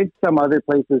 And we played some other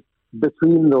places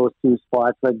between those two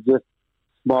spots, like just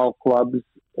small clubs,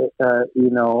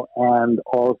 and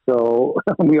also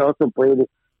we also played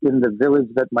in the village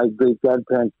that my great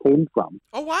grandparents came from.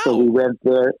 Oh, wow. So we went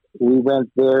there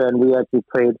and we actually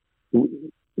played,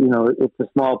 it's a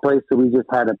small place. So we just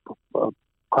had a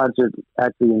concert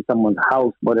actually in someone's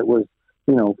house, but it was,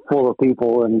 full of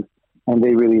people and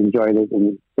they really enjoyed it.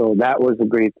 And so that was a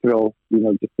great thrill,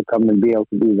 just to come and be able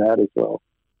to do that as well.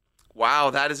 Wow,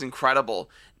 that is incredible.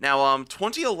 Now,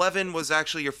 2011 was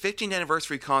actually your 15th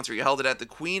anniversary concert. You held it at the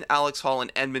Queen Alex Hall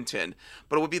in Edmonton,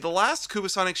 but it would be the last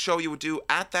Kubasonics show you would do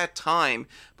at that time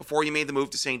before you made the move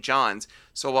to St. John's.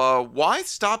 So why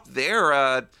stop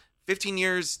there 15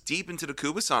 years deep into the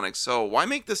Kubasonics? So why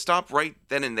make the stop right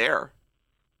then and there?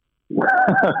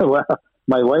 Well,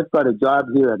 my wife got a job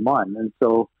here at MON, and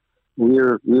so we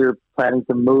were planning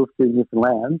to move to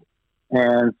Newfoundland.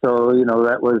 And so,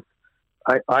 that was,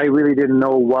 I really didn't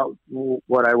know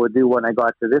what I would do when I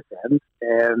got to this end.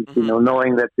 And, mm-hmm.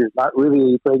 Knowing that there's not really a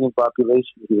Ukrainian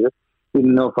population here,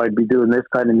 didn't know if I'd be doing this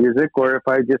kind of music or if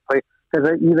I just play.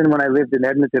 Because even when I lived in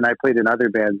Edmonton, I played in other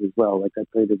bands as well. Like I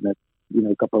played in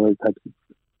a couple of types of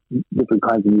different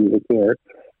kinds of music there.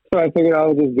 So I figured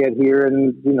I'll just get here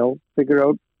and, figure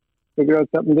out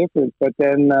something different. But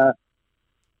then,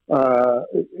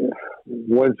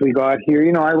 once we got here,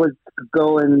 I would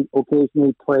go and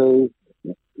occasionally play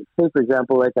say, for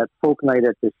example, like at Folk Night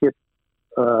at the ship,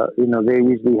 they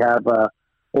usually have a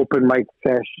open mic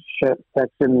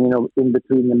section, in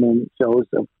between the main shows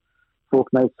of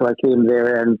Folk Night. So I came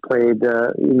there and played,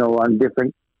 on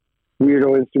different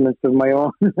weirdo instruments of my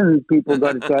own, and people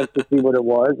got a chance to see what it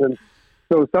was. And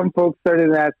so some folks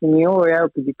started asking me, "Oh yeah,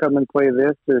 could you come and play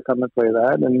this or come and play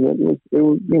that?" And it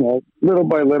was, little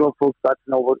by little, folks got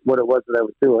to know what it was that I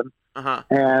was doing. Uh-huh.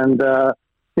 And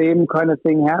same kind of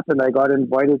thing happened. I got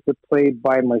invited to play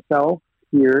by myself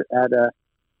here at a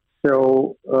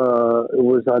show. It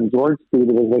was on George Street.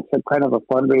 It was like some kind of a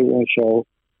fundraising show.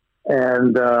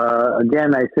 And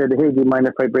again, I said, "Hey, do you mind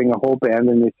if I bring a whole band?"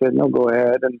 And they said, "No, go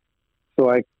ahead." And so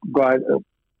I got,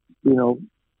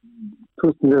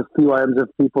 twisted a few arms of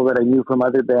people that I knew from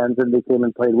other bands, and they came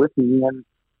and played with me.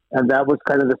 And that was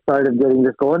kind of the start of getting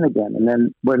this going again. And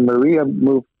then when Maria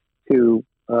moved to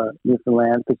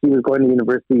Newfoundland, because she was going to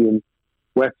university in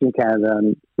Western Canada,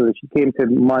 and so she came to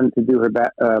MUN to do her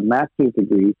master's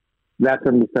degree. That's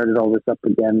when we started all this up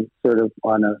again, sort of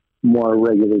on a more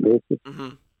regular basis. Mm-hmm.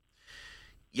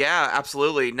 Yeah,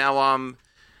 absolutely. Now,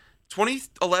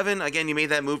 2011, again, you made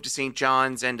that move to St.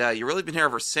 John's, and you've really been here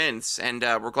ever since, and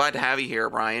we're glad to have you here,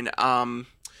 Brian.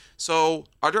 So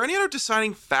are there any other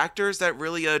deciding factors that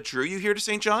really drew you here to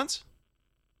St. John's?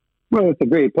 Well, it's a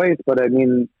great place, but I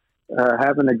mean,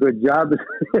 having a good job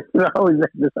is always a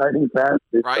deciding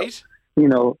factor. Right.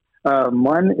 So,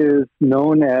 MUN is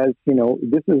known as,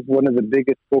 this is one of the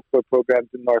biggest folklore programs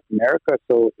in North America.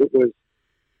 So it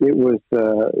was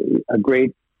a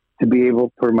great to be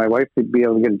able for my wife to be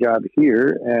able to get a job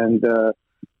here, and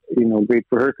great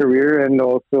for her career, and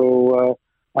also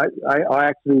I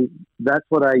actually that's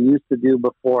what I used to do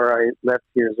before I left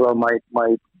here as well. My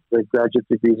graduate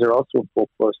degrees are also in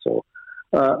folklore, so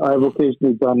I've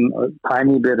occasionally done a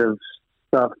tiny bit of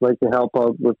stuff like to help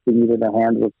out if they needed a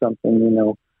hand with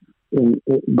something,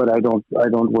 but I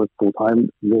don't work full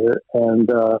time there, and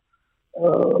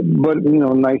but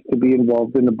nice to be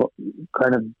involved in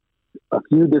kind of a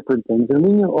few different things. And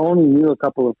we only knew a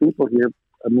couple of people here,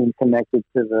 connected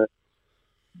to the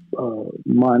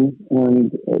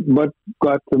MUN, but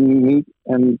got to meet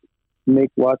and make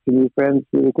lots of new friends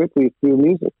really quickly through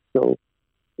music. So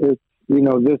it's,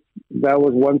 that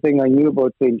was one thing I knew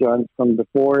about St. John's from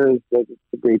before, is that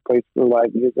it's a great place for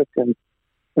live music and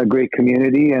a great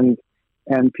community, and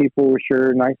people were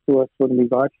sure nice to us when we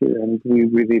got here, and we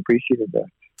really appreciated that.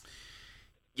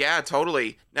 Yeah,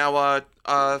 totally. Now,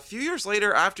 a few years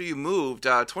later after you moved,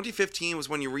 2015 was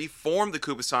when you reformed the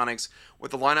Kubasonics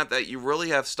with a lineup that you really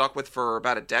have stuck with for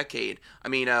about a decade. I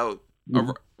mean,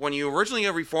 when you originally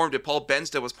reformed it, Paul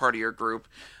Benstead was part of your group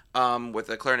with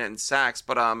the clarinet and sax,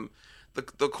 but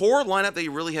the core lineup that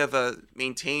you really have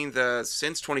maintained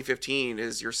since 2015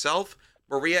 is yourself,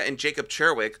 Maria, and Jacob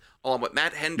Cherwick, along with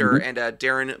Matt Hender and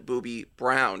Darren Booby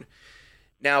Brown.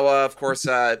 Now, of course,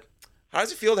 how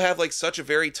does it feel to have like such a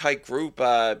very tight group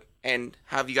and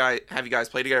have you guys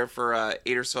play together for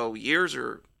 8 or so years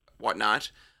or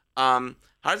whatnot? How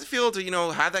does it feel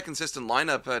to have that consistent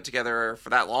lineup together for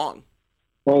that long?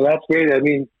 Well, that's great. I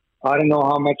mean, I don't know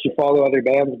how much you follow other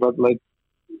bands, but like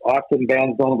often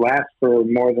bands don't last for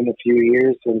more than a few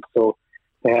years, and so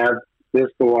to have this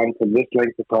go on for this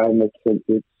length of time,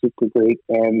 it's super great.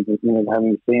 And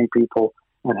having the same people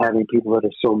and having people that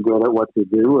are so good at what they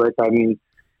do. Like, I mean,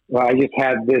 I just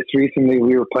had this recently.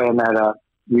 We played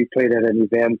at an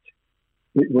event.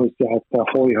 It was at the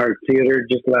Holy Heart Theater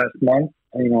just last month.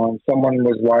 And someone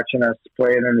was watching us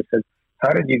play, and they said,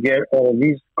 "How did you get all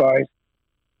these guys?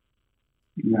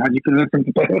 How did you convince them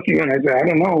to play with you?" And I said, "I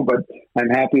don't know, but I'm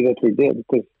happy that they did,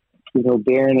 because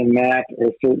Darren and Matt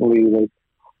are certainly like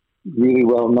really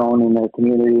well known in their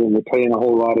community, and they play in a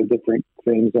whole lot of different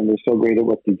things, and they're so great at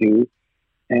what they do."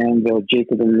 And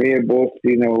Jacob and Maria both,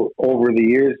 over the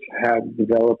years have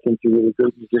developed into really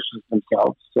good musicians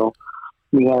themselves. So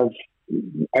we have,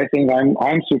 I think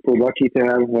I'm super lucky to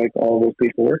have like all those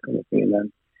people working with me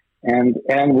then.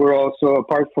 And we're also,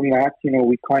 apart from that,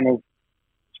 we kind of,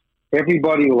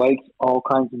 everybody likes all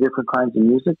kinds of different kinds of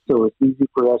music. So it's easy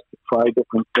for us to try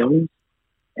different things.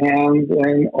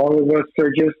 And all of us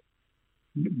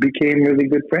became really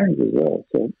good friends as well.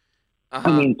 So, I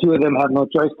mean, two of them have no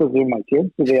choice because they're my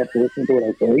kids, so they have to listen to what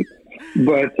I say.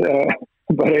 But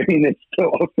I mean, it's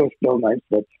still nice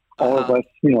that all of us,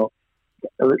 I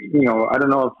don't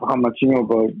know how much you know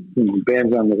about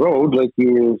bands on the road. Like,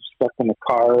 you're stuck in a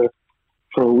car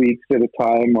for weeks at a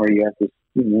time, or you have to,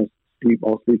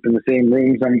 sleep in the same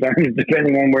room sometimes,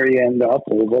 depending on where you end up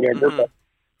or whatever. But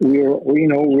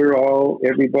we're all,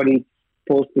 everybody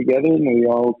pulls together, and we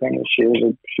all kind of share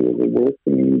the work,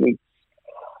 and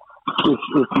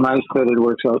it's nice that it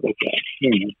works out like that.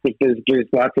 But there's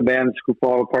lots of bands who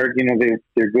fall apart.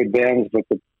 They're good bands, but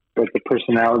the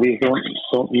personalities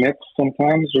don't mix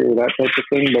sometimes, or that type of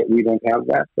thing. But we don't have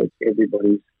that. But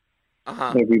everybody's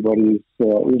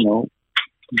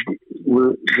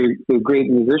they're great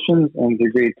musicians and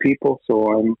they're great people.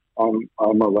 So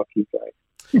I'm a lucky guy.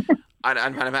 I'd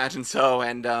imagine so.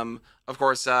 And of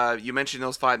course, you mentioned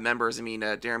those 5 members. I mean,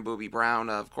 Darren Booby Brown,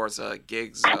 of course,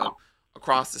 gigs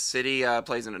across the city,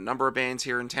 plays in a number of bands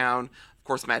here in town. Of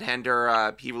course, Matt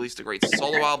Hender, he released a great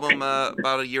solo album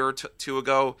about a year or two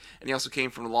ago, and he also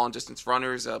came from the Long Distance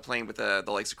Runners, playing with the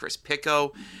likes of Chris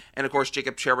Picco. And of course,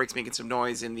 Jacob Cherwick's making some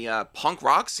noise in the punk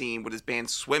rock scene with his band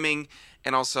Swimming,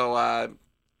 and also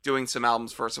doing some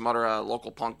albums for some other local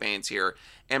punk bands here.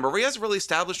 And Maria's really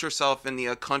established herself in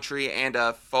the country and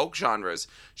folk genres.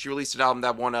 She released an album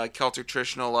that won a Celtic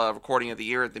Traditional Recording of the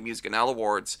Year at the Music and L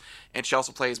Awards, and she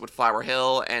also plays with Flower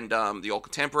Hill and the Old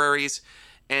Contemporaries.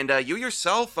 And you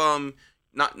yourself,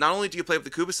 not only do you play with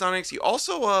the Kubasonics, you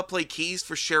also play keys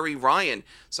for Sherry Ryan.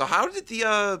 So how did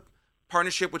the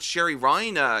partnership with Sherry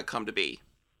Ryan come to be?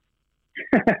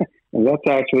 That's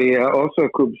actually also a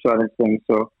Kubasonics thing.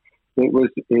 So like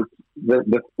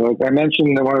I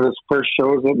mentioned, one of those first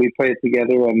shows that we played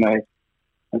together, and I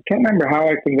can't remember how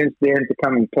I convinced Darren to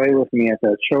come and play with me at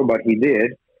that show, but he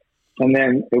did. And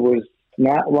then it was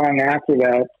not long after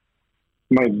that,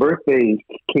 my birthday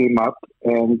came up,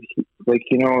 and if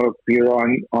you're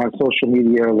on social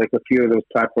media, like a few of those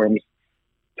platforms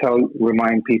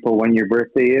remind people when your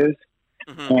birthday is,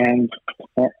 and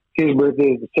his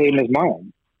birthday is the same as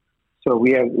mine, so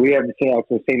we have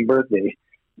the same birthday,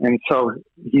 and so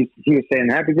he was saying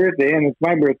happy birthday, and it's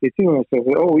my birthday too, and so I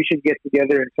said, oh, we should get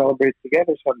together and celebrate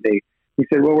together someday. He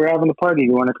said, well, we're having a party,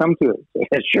 you want to come to it? So I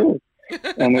said, sure.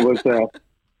 And it was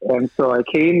and so I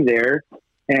came there.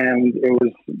 And it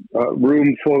was a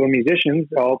room full of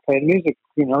musicians all playing music,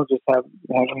 just having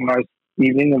a nice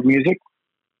evening of music.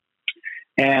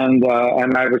 And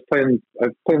I was playing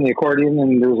the accordion,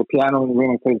 and there was a piano in the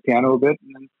room. I played the piano a bit.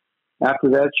 And then after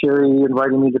that, Sherry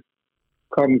invited me to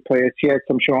come play. She had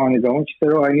some show on his own. She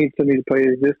said, oh, I need somebody to play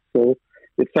this. So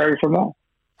it started from that.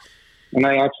 And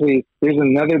there's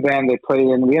another band I play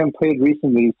in. We haven't played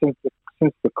recently since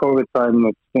the COVID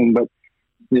time thing, but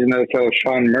there's another fellow,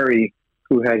 Sean Murray,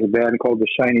 who has a band called the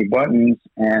Shiny Buttons,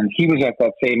 and he was at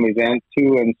that same event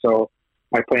too, and so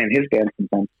I play in his band from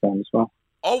time to time as well.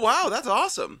 Oh wow, that's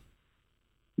awesome!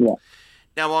 Yeah.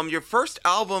 Now, your first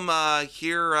album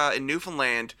here in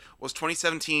Newfoundland was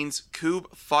 2017's Kub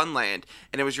Funland,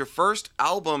 and it was your first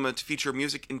album to feature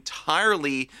music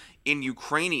entirely in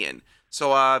Ukrainian.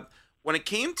 So, when it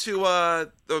came to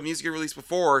the music you released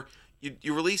before,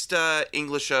 you released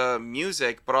English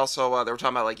music, but also they were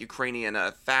talking about like Ukrainian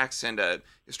facts and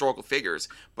historical figures.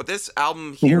 But this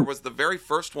album here was the very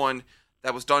first one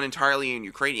that was done entirely in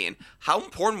Ukrainian. How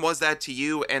important was that to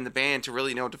you and the band to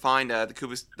really define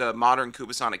the modern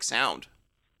Kubasonic sound?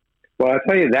 Well, I'll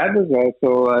tell you, that was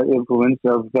also influence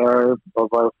of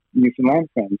our Newfoundland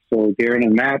friends. So Darren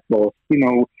and Matt both,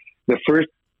 the first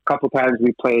couple times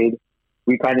we played,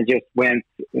 we kind of just went,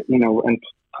 and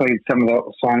played some of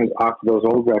the songs off of those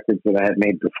old records that I had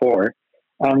made before.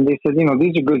 And they said,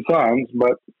 these are good songs,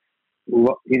 but,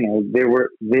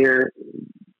 they're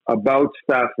about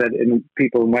stuff that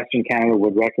people in Western Canada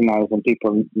would recognize, and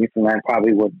people in Newfoundland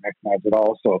probably wouldn't recognize at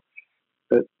all. So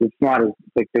it's not as,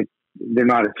 they're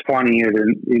not as funny, or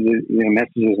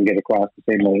message doesn't get across the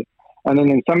same way. And then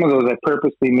in some of those, I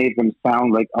purposely made them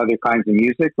sound like other kinds of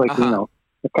music. Like, a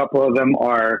couple of them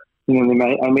are,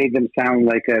 I made them sound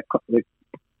like a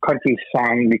country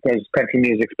song because country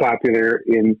music's popular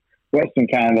in Western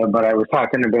Canada, but I was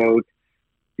talking about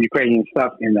Ukrainian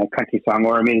stuff in that country song,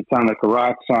 or I made it sound like a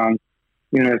rock song.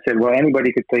 I said, well,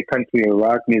 anybody could play country or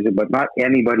rock music, but not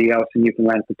anybody else in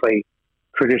Newfoundland could play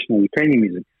traditional Ukrainian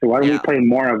music. So why don't we play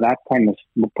more of that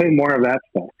we'll play more of that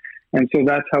stuff. And so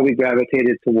that's how we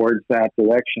gravitated towards that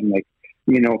direction.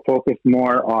 Focus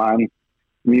more on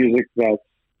music that's,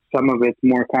 some of it's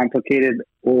more complicated,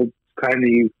 old kind of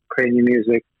Ukrainian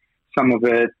music. Some of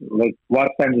it, like,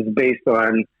 lots of times it's based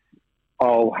on,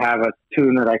 I'll have a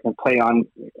tune that I can play on,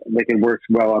 like it works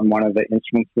well on one of the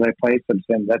instruments that I play. So I'm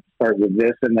saying, let's start with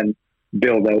this and then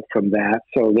build out from that.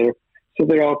 So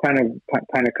they're all kind of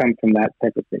come from that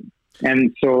type of thing.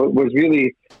 And so it was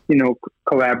really,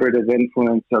 collaborative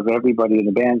influence of everybody in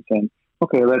the band saying,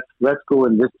 okay, let's go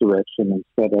in this direction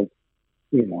instead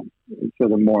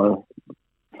of more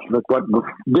like what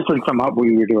different from what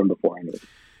we were doing before. Anyway.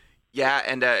 Yeah,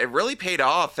 and it really paid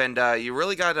off, and you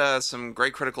really got some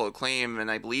great critical acclaim,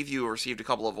 and I believe you received a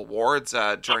couple of awards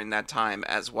during that time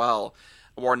as well.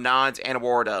 award nods and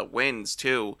award wins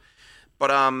too. But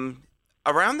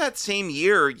around that same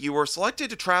year, you were selected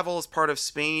to travel as part of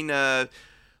Spain.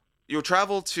 You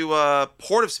traveled to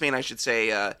Port of Spain, I should say,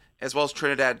 as well as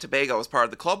Trinidad and Tobago as part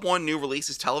of the Club One New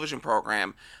Releases television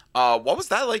program. What was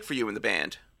that like for you in the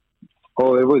band?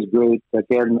 Oh, it was great.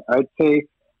 Again, I'd say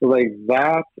like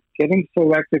that, getting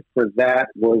selected for that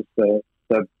was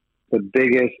the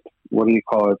biggest, what do you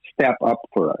call it, step up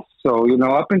for us. So,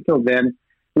 up until then,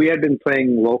 we had been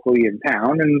playing locally in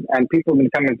town, and people had been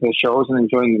coming to the shows and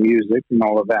enjoying the music and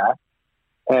all of that.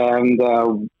 And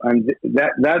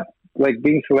that like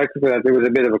being selected for that, there was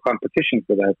a bit of a competition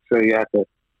for that. So you had to,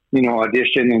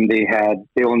 audition, and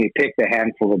they only picked a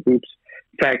handful of groups.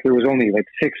 In fact, there was only like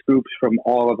 6 groups from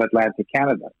all of Atlantic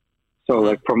Canada. So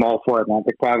like from all 4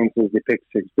 Atlantic provinces, they picked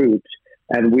 6 groups,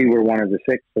 and we were one of the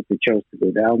 6 that they chose to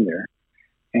go down there.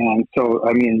 And so,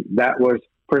 I mean, that was,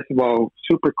 first of all,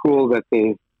 super cool that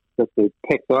they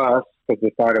picked us, because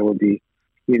they thought it would be,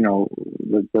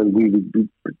 that we would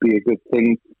be a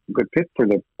good fit for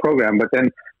the program. But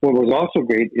then what was also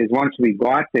great is once we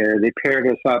got there, they paired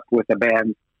us up with a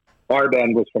band. Our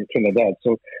band was from Trinidad.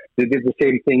 So they did the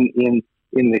same thing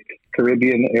in the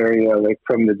Caribbean area, like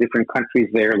from the different countries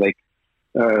there, like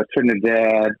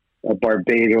Trinidad,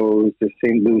 Barbados,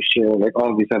 St. Lucia, like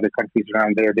all these other countries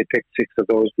around there. They picked 6 of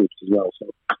those groups as well. So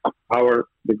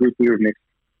the group we were mixed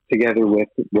together with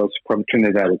was from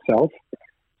Trinidad itself.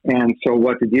 And so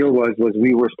what the deal was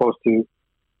we were supposed to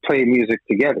play music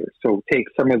together. So take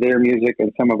some of their music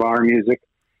and some of our music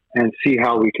and see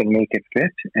how we can make it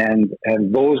fit. And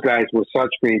those guys were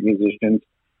such great musicians.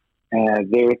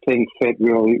 And their thing fit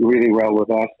really, really well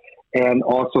with us. And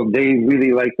also they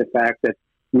really liked the fact that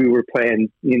we were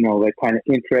playing, like kind of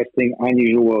interesting,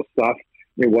 unusual stuff.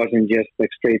 It wasn't just like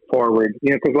straightforward,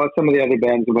 because some of the other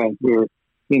bands were,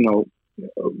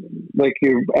 like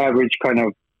your average kind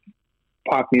of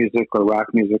pop music or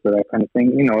rock music or that kind of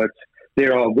thing.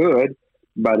 They're all good,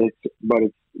 but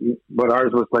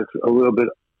ours was like a little bit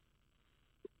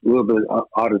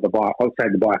out of the box,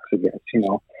 outside the box, I guess.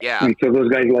 Yeah. And so those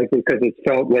guys liked it because it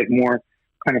felt like more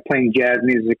kind of playing jazz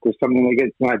music or something like it.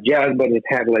 It's not jazz, but it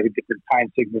had like different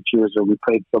time signatures, or we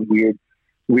played some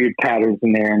weird patterns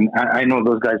in there. And I know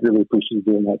those guys really appreciate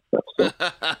doing that stuff. So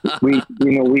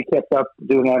we kept up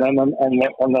doing that,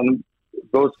 and then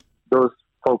those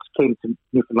folks came to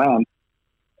Newfoundland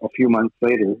a few months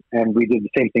later, and we did the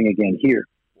same thing again here.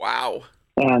 Wow.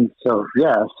 And so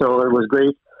so it was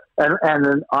great. And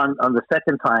then on the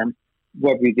second time,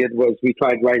 what we did was we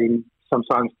tried writing some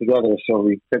songs together. So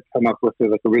we could come up with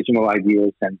like original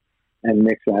ideas and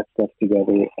mix that stuff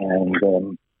together. And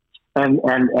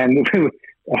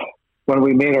when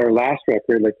we made our last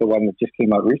record, like the one that just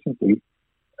came out recently,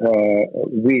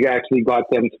 we actually got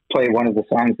them to play one of the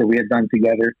songs that we had done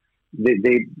together.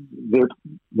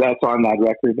 That's on that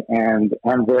record, and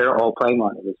they're all playing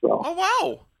on it as well. Oh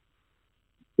wow!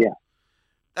 Yeah,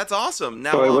 that's awesome.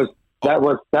 Now, so that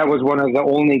was one of the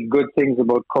only good things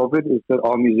about COVID, is that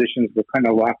all musicians were kind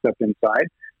of locked up inside.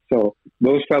 So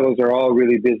those fellows are all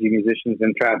really busy musicians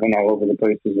and traveling all over the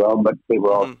place as well, but they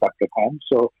were all stuck at home.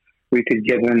 So we could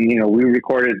get them, we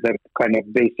recorded that kind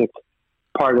of basic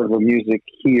part of the music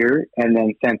here and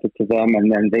then sent it to them,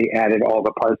 and then they added all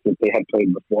the parts that they had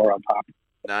played before on top.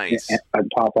 Nice. On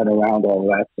top and around all of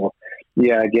that. So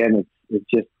yeah, again, it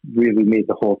just really made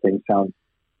the whole thing sound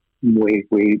way,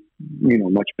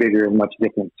 much bigger and much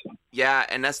different. So. Yeah,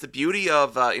 and that's the beauty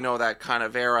of, that kind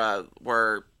of era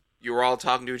where you were all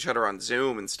talking to each other on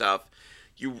Zoom and stuff.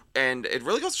 And it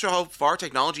really goes to show how far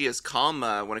technology has come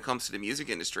when it comes to the music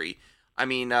industry. I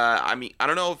mean, I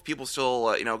don't know if people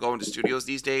still, go into studios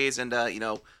these days and,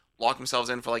 lock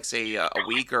themselves in for, like, say, a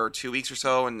week or 2 weeks or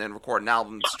so and then record an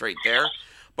album straight there.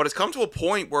 But it's come to a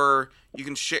point where you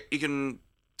can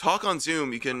talk on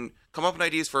Zoom, you can come up with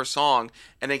ideas for a song,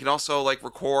 and they can also, like,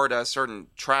 record certain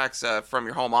tracks from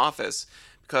your home office,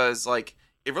 because, like,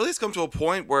 it really has come to a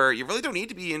point where you really don't need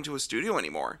to be into a studio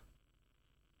anymore.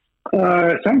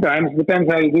 Sometimes,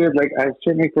 depends how you do it. Like,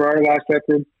 certainly for our last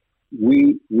record,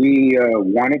 we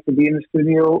wanted to be in the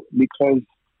studio because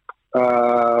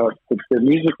the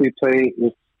music we play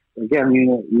is, again,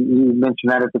 you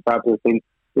mentioned that at the top of the thing,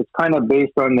 it's kind of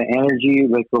based on the energy,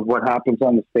 like, of what happens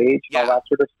on the stage, all that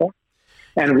sort of stuff.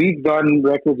 And we've done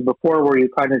records before where you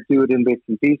kind of do it in bits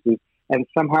and pieces, and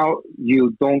somehow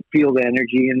you don't feel the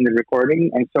energy in the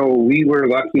recording. And so we were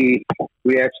lucky.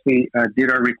 We actually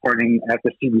did our recording at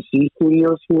the CBC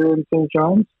studios here in St.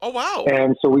 John's. Oh, wow.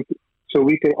 And so we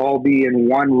could all be in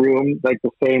one room, like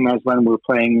the same as when we're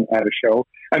playing at a show.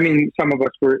 I mean, some of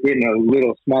us were in a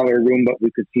little smaller room, but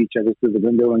we could see each other through the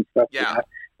window and stuff. Yeah. Like that.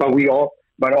 But we all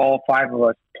but all 5 of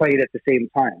us played at the same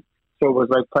time. So it was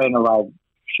like playing a live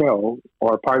show,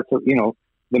 or parts of,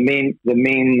 the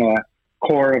main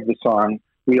core of the song.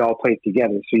 We all played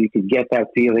together, so you could get that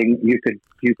feeling. You could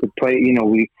play.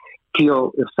 We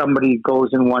feel if somebody goes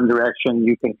in one direction,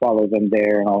 you can follow them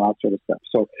there, and all that sort of stuff.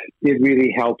 So it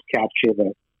really helped capture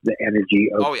the energy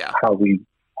of how we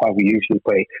usually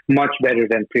play, much better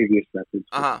than previous methods.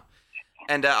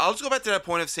 And I'll just go back to that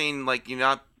point of saying, like, you're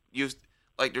not used,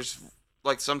 like, there's,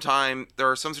 like, there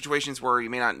are some situations where you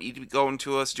may not need to go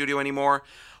into a studio anymore,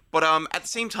 but at the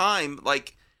same time,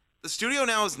 like, the studio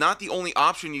now is not the only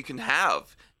option you can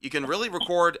have. You can really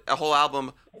record a whole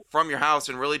album from your house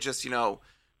and really just,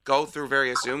 go through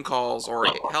various Zoom calls, or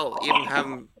hell, even have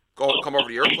them come over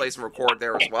to your place and record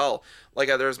there as well. Like,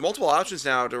 there's multiple options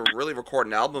now to really record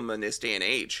an album in this day and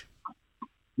age.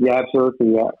 Yeah,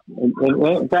 absolutely. Yeah, and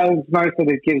that's nice that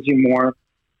it gives you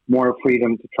more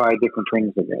freedom to try different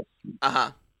things, I guess.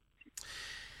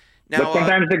 Now, but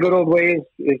sometimes the good old way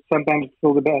is sometimes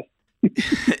still the best.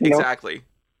 Exactly.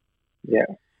 Yeah.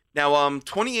 Now,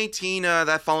 2018,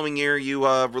 that following year, you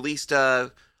released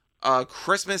a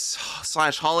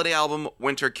Christmas/holiday album,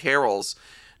 Winter Carols.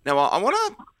 Now, I want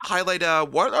to highlight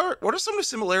what are some of the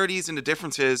similarities and the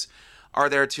differences are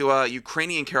there to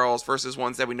Ukrainian carols versus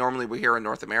ones that we normally would hear in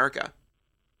North America?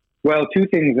 Well, 2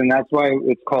 things, and that's why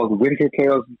it's called Winter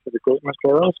Carols instead of Christmas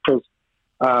carols, because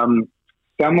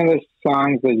some of the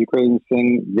songs that Ukrainians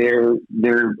sing, they're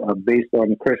based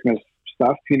on Christmas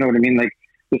stuff. You know what I mean? Like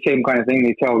the same kind of thing.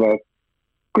 They tell the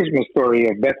Christmas story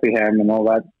of Bethlehem and all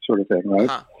that sort of thing, right?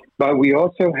 But we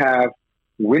also have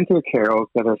winter carols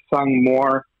that are sung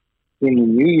more in the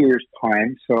New Year's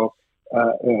time. So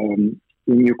in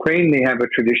Ukraine, they have a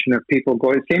tradition of people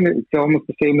going. It's almost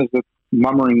the same as the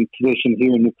mummering tradition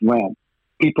here in Newfoundland.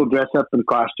 People dress up in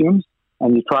costumes,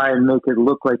 and you try and make it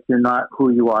look like you're not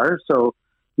who you are. So,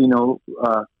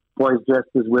 boys dressed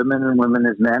as women and women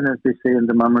as men, as they say in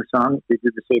the mummer song. They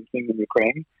do the same thing in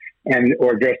Ukraine,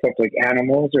 or dressed up like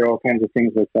animals, or all kinds of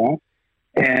things like that.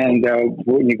 And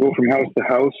when you go from house to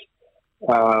house,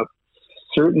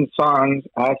 certain songs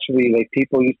actually, like,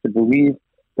 people used to believe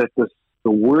that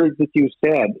the words that you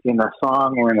said in a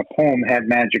song or in a poem had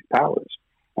magic powers,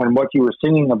 and what you were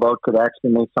singing about could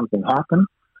actually make something happen.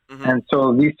 Mm-hmm. And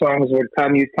so these songs would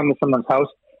come. You'd come to someone's house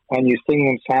and you sing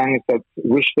them songs that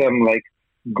wish them, like,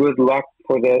 good luck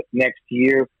for the next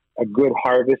year, a good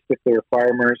harvest if they're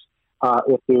farmers.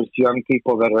 If there's young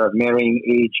people that are of marrying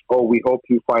age, we hope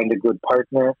you find a good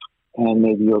partner, and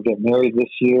maybe you'll get married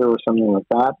this year or something like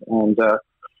that. And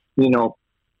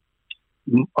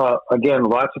again,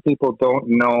 lots of people don't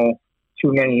know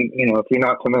too many, if you're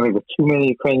not familiar with too many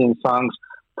Ukrainian songs,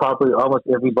 probably almost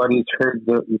everybody's heard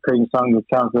the Ukrainian song that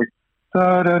sounds like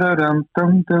da-da-da-dum,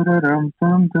 dum, da-da-dum,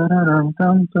 dum, da-da-dum,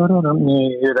 dum, da-da-dum.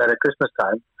 You hear that at Christmas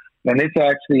time. And it's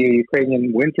actually a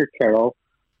Ukrainian winter carol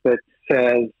that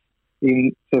says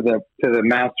to the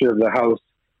master of the house,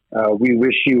 we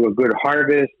wish you a good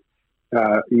harvest.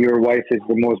 Your wife is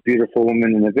the most beautiful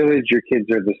woman in the village. Your kids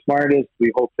are the smartest.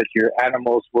 We hope that your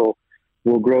animals will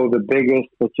grow the biggest,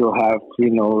 that you'll have,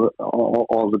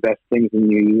 all the best things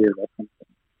in your year.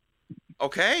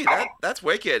 Okay, that's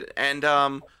wicked. And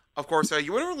of course,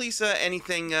 you wouldn't release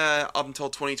anything up until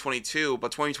 2022,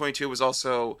 but 2022 was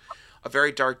also a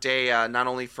very dark day, not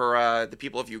only for the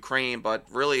people of Ukraine, but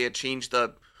really it changed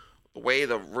the way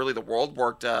the world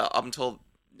worked up until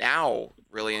now,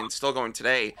 really, and still going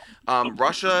today.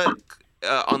 Russia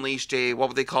unleashed what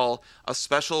would they call a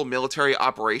special military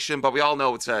operation, but we all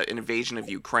know it's an invasion of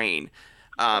Ukraine.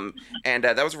 And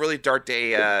that was a really dark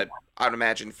day, I would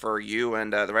imagine, for you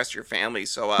and the rest of your family.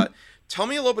 So tell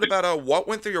me a little bit about what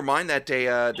went through your mind that day,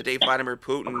 the day Vladimir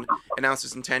Putin announced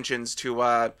his intentions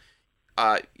to,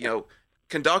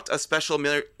 conduct a special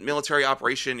military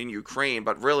operation in Ukraine,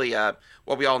 but really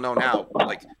what we all know now.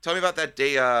 Like, tell me about that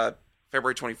day,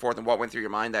 February 24th, and what went through your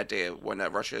mind that day when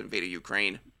Russia invaded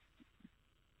Ukraine.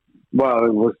 Well,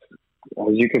 it was,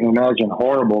 as you can imagine,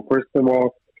 horrible. First of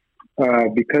all,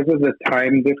 because of the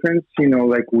time difference,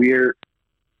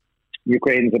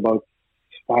 Ukraine's about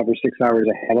 5 or 6 hours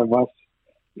ahead of us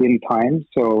in time.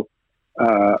 So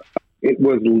it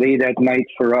was late at night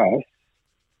for us,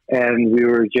 and we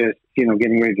were just,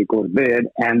 getting ready to go to bed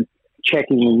and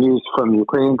checking the news from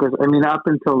Ukraine. Because, up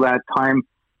until that time,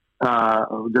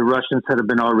 the Russians had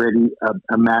been already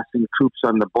amassing troops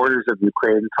on the borders of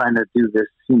Ukraine, trying to do this,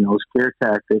 scare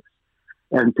tactics.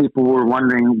 And people were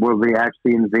wondering, will they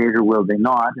actually invade or will they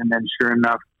not? And then sure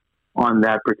enough, on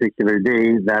that particular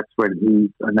day, that's when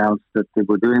he announced that they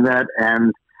were doing that.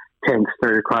 And tanks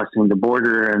started crossing the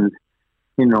border. And,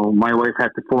 my wife had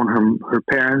to phone her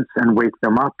parents and wake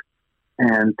them up.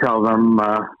 and tell them,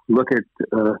 look at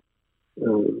the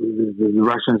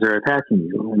Russians are attacking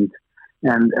you.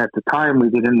 And at the time, we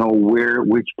didn't know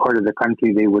which part of the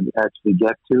country they would actually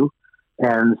get to.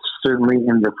 And certainly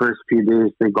in the first few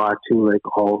days, they got to like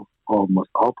almost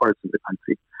all parts of the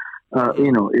country.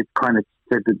 It kind of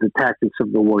said that the tactics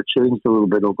of the war changed a little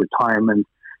bit over time, and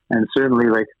certainly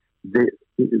like their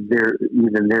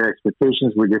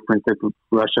expectations were different. That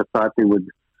Russia thought they would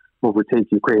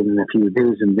overtake Ukraine in a few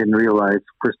days, and didn't realize,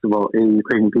 first of all,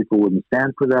 Ukrainian people wouldn't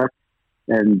stand for that,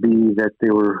 and B, that they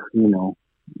were,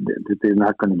 that they're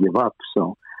not going to give up.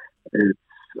 So it's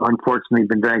unfortunately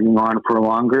been dragging on for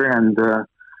longer, and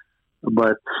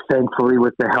but thankfully,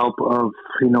 with the help of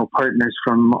partners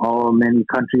from many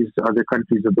countries, other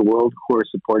countries of the world who are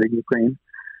supporting Ukraine,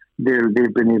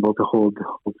 they've been able to hold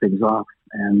things off,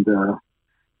 and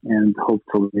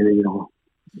hopefully,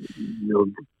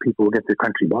 people will get their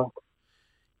country back.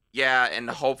 Yeah, and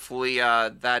hopefully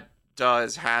that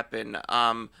does happen.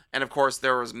 And of course,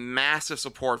 there was massive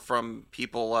support from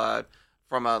people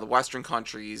from the Western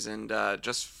countries, and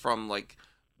just from like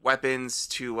weapons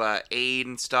to aid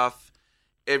and stuff.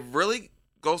 It really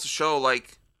goes to show,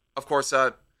 like, of course,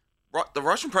 the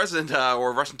Russian president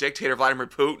or Russian dictator Vladimir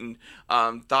Putin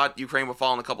thought Ukraine would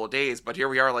fall in a couple of days, but here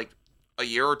we are, like a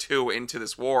year or two into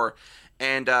this war.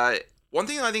 And one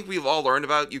thing I think we've all learned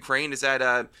about Ukraine is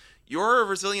that you're a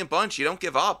resilient bunch. You don't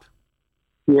give up.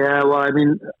 Yeah, well, I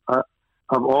mean, of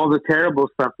all the terrible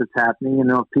stuff that's happening,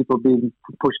 people being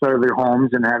pushed out of their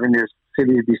homes and having their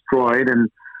cities destroyed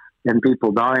and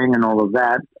people dying and all of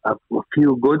that, a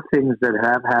few good things that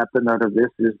have happened out of this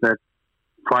is that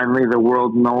finally the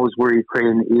world knows where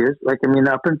Ukraine is. Like, I mean,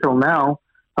 up until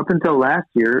last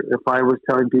year, if I was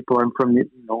telling people I'm from,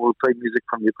 we'll play music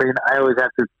from Ukraine, I always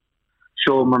have to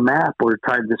show them a map or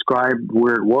try to describe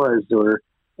where it was,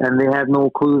 and they had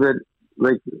no clue that,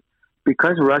 like,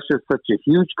 because Russia is such a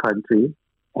huge country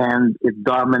and it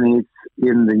dominates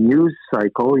in the news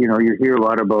cycle, you hear a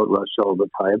lot about Russia all the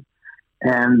time.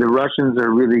 And the Russians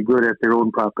are really good at their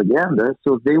own propaganda,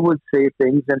 so they would say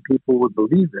things and people would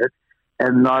believe it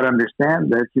and not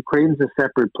understand that Ukraine's a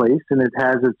separate place and it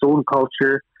has its own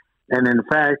culture, and in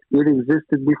fact, it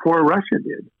existed before Russia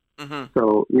did. Mm-hmm.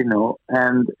 So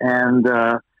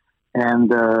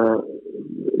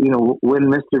when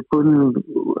Mr. Putin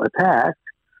attacked,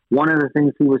 one of the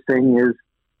things he was saying is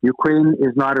Ukraine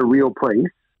is not a real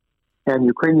place. And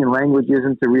Ukrainian language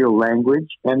isn't a real language,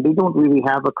 and they don't really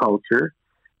have a culture.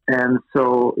 And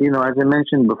so, as I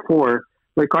mentioned before,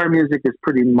 like, our music is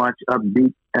pretty much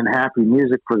upbeat and happy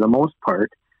music for the most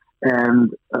part.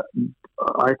 And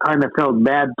I kind of felt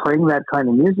bad playing that kind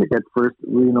of music at first,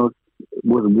 with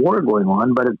war going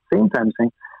on. But at the same time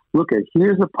saying, look, this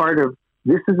is a part of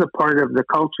the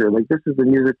culture. Like, this is the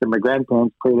music that my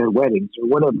grandparents played at weddings or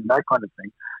whatever, that kind of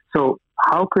thing. So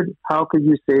how could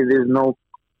you say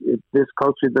this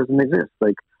culture doesn't exist?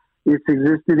 Like, it's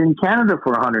existed in Canada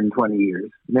for 120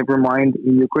 years, never mind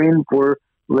in Ukraine for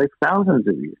like thousands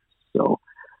of years. So,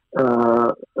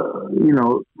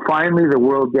 finally the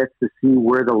world gets to see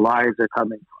where the lies are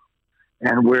coming from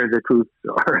and where the truths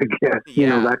are, I guess,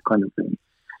 that kind of thing.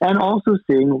 And also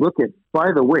seeing,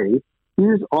 by the way,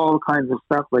 here's all kinds of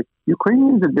stuff. Like,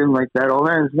 Ukrainians have been like that all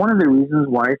that. It's one of the reasons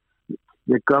why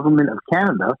the government of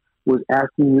Canada was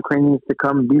asking Ukrainians to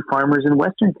come be farmers in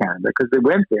Western Canada, because they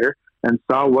went there and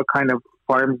saw what kind of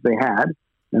farms they had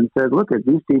and said, look at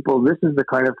these people, this is the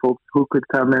kind of folks who could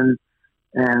come in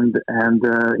and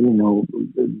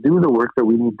do the work that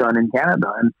we need done in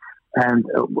Canada. And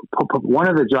one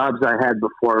of the jobs I had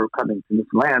before coming to this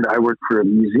land, I worked for a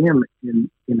museum in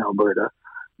Alberta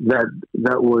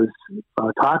that was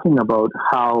talking about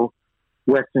how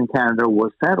Western Canada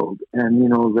was settled. And,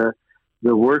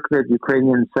 the work that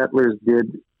Ukrainian settlers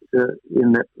did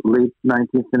in the late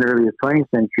 19th and early 20th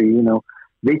century,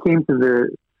 they came to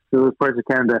those parts of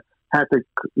Canada, had to,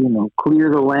 clear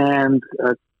the land,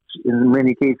 in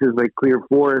many cases, like clear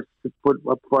forests to put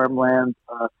up farmland,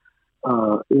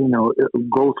 go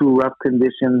through rough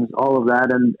conditions, all of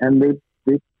that. And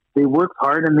they worked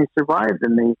hard and they survived,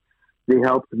 and they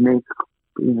helped make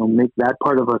that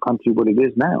part of our country what it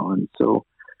is now. And so,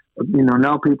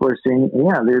 now people are saying,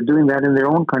 yeah, they're doing that in their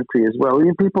own country as well.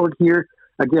 People hear,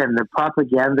 again, the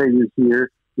propaganda you hear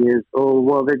is, oh,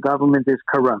 well, their government is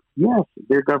corrupt. Yes,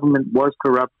 their government was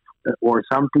corrupt, or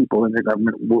some people in their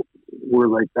government were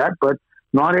like that, but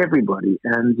not everybody.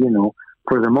 And,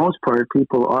 for the most part,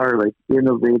 people are like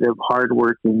innovative,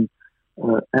 hardworking,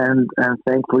 and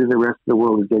thankfully the rest of the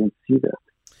world is getting to see that.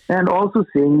 And also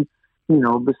seeing,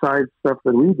 besides stuff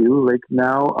that we do, like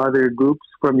now other groups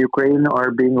from Ukraine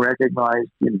are being recognized,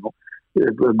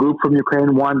 a group from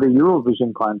Ukraine won the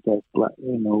Eurovision contest,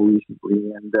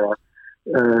 recently, and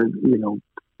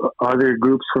other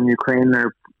groups from Ukraine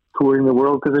are touring the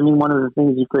world. Because I mean, one of the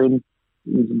things Ukraine's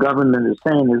government is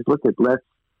saying is, look,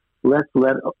 let's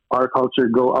let our culture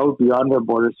go out beyond our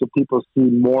borders, so people see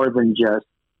more than just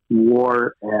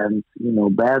war and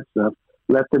bad stuff.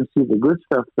 Let them see the good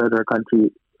stuff that our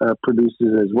country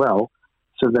produces as well.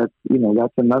 So that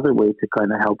that's another way to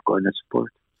kind of help garner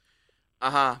support.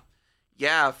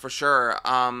 Yeah, for sure.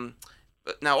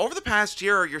 But now, over the past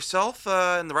year, yourself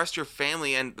and the rest of your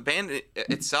family and the band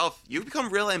itself, you've become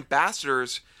real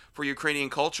ambassadors for Ukrainian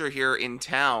culture here in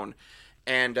town,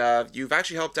 and you've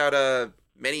actually helped out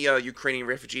many Ukrainian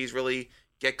refugees really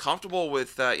get comfortable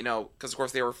with because of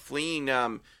course they were fleeing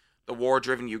the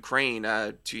war-driven Ukraine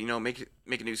to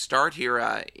make a new start here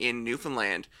in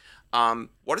Newfoundland.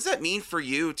 What does that mean for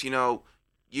you to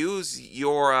use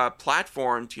your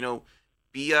platform to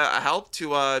be a help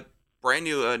to brand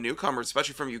new newcomers,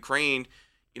 especially from Ukraine,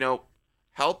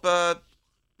 help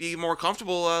be more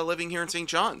comfortable living here in St.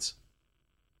 John's?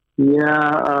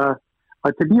 Yeah,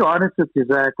 to be honest with you,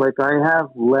 Zach, I have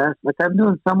less, I'm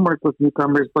doing some work with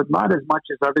newcomers, but not as much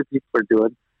as other people are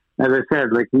doing. As I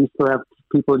said, we still have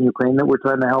people in Ukraine that we're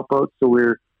trying to help out, so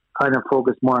we're kind of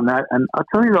focused more on that. And I'll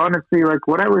tell you honestly,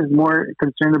 what I was more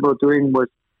concerned about doing was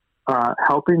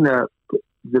helping the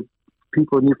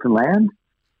people in Newfoundland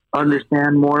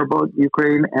understand more about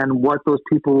Ukraine and what those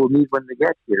people will need when they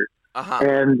get here.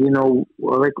 And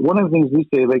one of the things we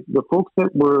say, the folks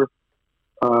that were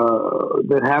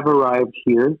that have arrived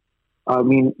here, I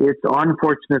mean, it's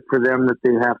unfortunate for them that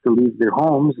they have to leave their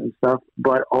homes and stuff,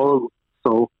 but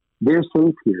also they're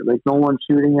safe here. No one's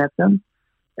shooting at them,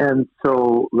 and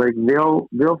so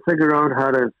they'll figure out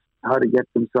how to get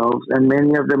themselves. And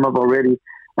many of them have already.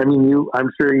 I mean,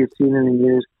 I'm sure you've seen in the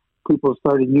news, people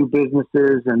started new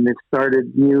businesses and they've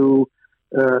started new,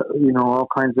 all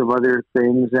kinds of other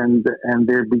things, and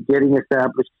they're getting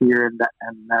established here, and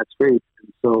that's great.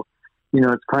 And so,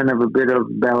 it's kind of a bit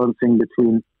of balancing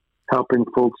between helping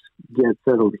folks get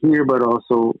settled here, but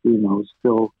also,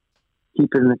 still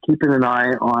keeping an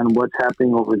eye on what's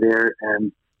happening over there.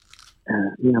 And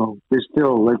there's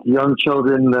still young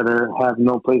children that have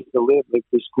no place to live.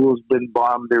 Their school's been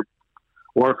bombed, their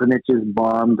orphanages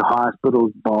bombed,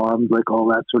 hospitals bombed, all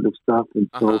that sort of stuff. And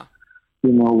so,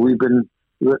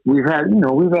 we've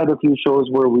had a few shows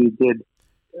where we did,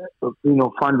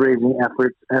 fundraising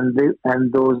efforts, and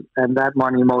that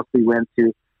money mostly went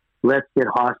to, let's get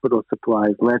hospital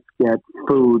supplies, let's get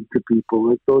food to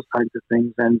people, those kinds of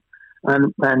things. And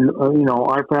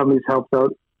our families helped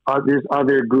out. There's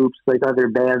other groups, other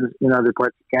bands in other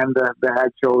parts of Canada that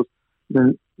had shows,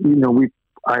 and we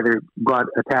either got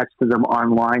attached to them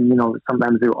online.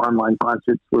 Sometimes they were online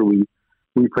concerts where we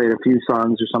played a few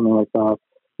songs or something like that.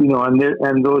 And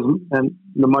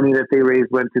the money that they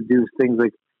raised went to do things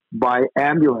like buy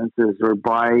ambulances or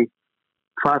buy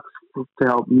trucks to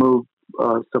help move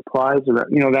supplies, or that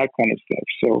kind of stuff.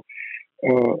 So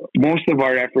most of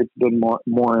our efforts been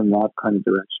more in that kind of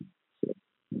direction. So,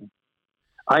 yeah.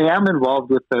 I am involved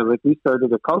with we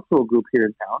started a cultural group here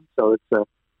in town, so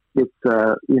it's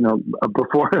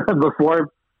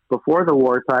before the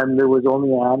wartime there was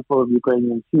only a handful of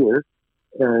Ukrainians here,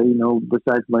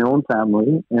 besides my own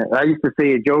family. I used to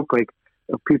say a joke,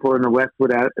 if people in the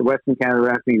Western Canada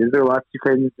would ask me, is there lots of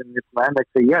Ukrainians in this land?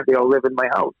 I'd say, yeah, they all live in my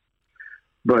house.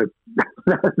 But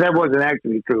that wasn't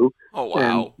actually true. Oh,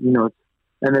 wow.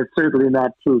 And it's certainly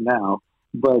not true now.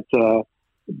 But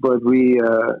we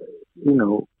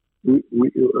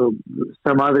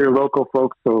some other local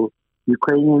folks, so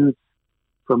Ukrainians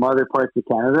from other parts of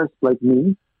Canada, like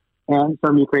me, and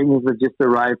some Ukrainians that just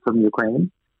arrived from Ukraine.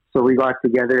 So we got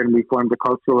together and we formed a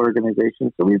cultural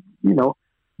organization. So we've,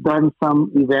 done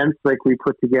some events, we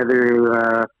put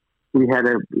together, we had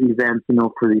an event,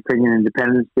 for the Ukrainian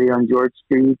Independence Day on George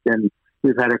Street, and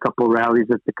we've had a couple rallies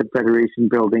at the Confederation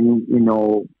Building,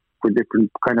 for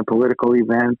different kind of political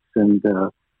events, and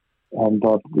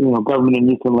government in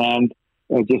Newfoundland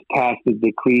just passed a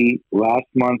decree last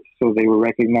month, so they were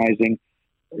recognizing,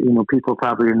 people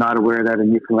probably are not aware of that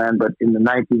in Newfoundland, but in the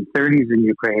 1930s in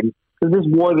Ukraine, because this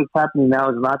war that's happening now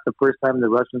is not the first time the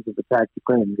Russians have attacked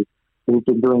Ukraine. They've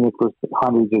been doing it for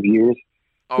hundreds of years.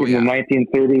 Oh, in the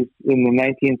 1930s,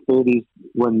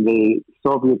 when the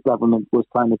Soviet government was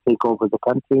trying to take over the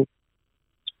country,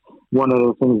 one of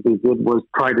the things they did was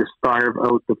try to starve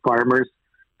out the farmers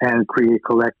and create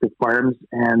collective farms.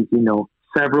 And,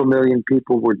 several million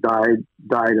people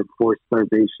died of forced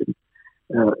starvation.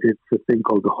 It's a thing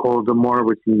called the Holodomor,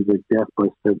 which means death by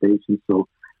starvation. So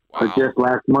Wow. Just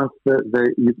last month,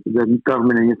 the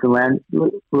government in Newfoundland,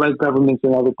 like governments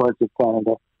in other parts of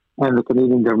Canada and the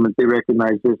Canadian government, they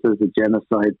recognize this as a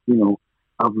genocide,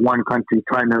 of one country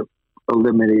trying to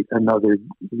eliminate another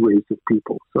race of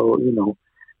people. So,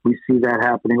 we see that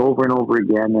happening over and over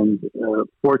again. And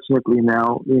fortunately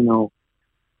now,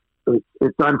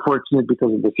 it's unfortunate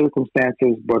because of the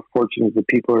circumstances, but fortunate that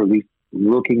people are at least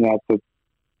looking at the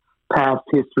past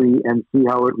history and see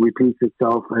how it repeats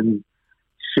itself, and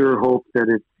sure hope that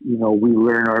it's, we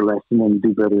learn our lesson and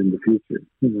do better in the future.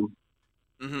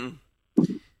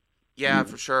 Yeah,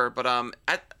 for sure. But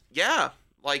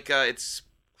it's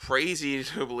crazy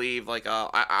to believe. Like,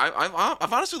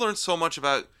 I've honestly learned so much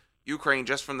about Ukraine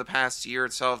just from the past year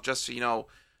itself. Just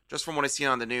just from what I've seen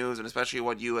on the news, and especially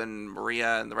what you and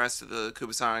Maria and the rest of the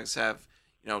Kuba Songs have,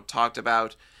 talked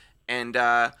about. And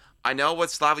I know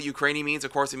what Slava Ukraini means.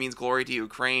 Of course, it means glory to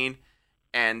Ukraine.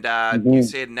 And you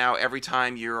say it now every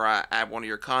time you're at one of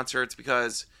your concerts,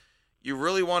 because you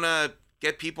really want to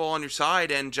get people on your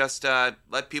side and just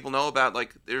let people know about,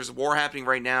 like, there's a war happening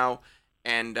right now,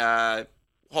 and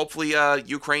hopefully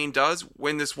Ukraine does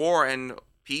win this war and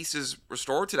peace is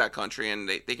restored to that country and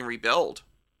they can rebuild.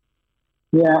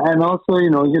 Yeah, and also, you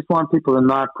just want people to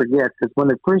not forget, because when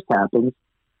it first happens,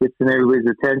 it's in everybody's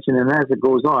attention, and as it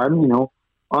goes on,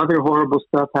 other horrible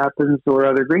stuff happens or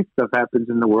other great stuff happens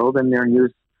in the world, and their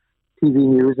news, TV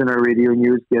news and our radio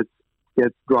news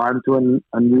gets drawn to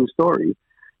a new story.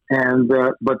 And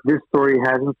but this story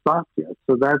hasn't stopped yet.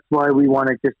 So that's why we want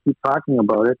to just keep talking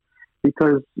about it,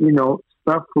 because,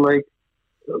 stuff like,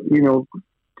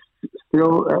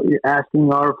 still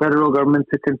asking our federal government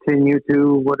to continue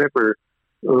to whatever,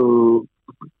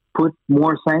 put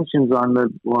more sanctions on that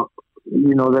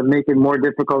make it more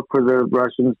difficult for the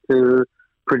Russians to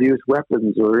produce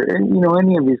weapons, or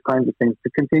any of these kinds of things, to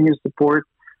continue support.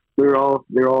 They're all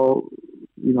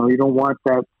you don't want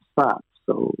that to stop.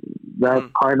 So that's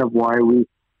kind of why we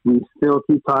still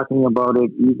keep talking about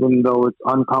it, even though it's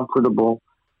uncomfortable.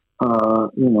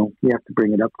 You have to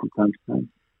bring it up from time to time.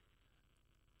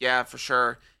 Yeah, for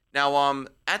sure. Now,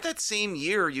 at that same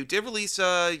year, you did release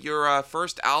your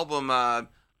first album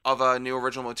of new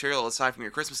original material, aside from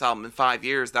your Christmas album, in 5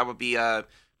 years. That would be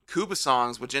Kuba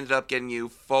Songs, which ended up getting you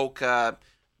Folk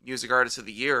Music Artist of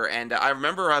the Year. And I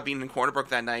remember being in Corner Brook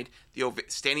that night, the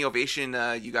standing ovation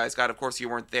you guys got. Of course, you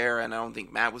weren't there, and I don't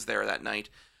think Matt was there that night.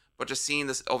 But just seeing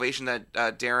this ovation that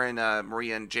Darren,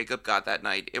 Maria, and Jacob got that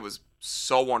night, it was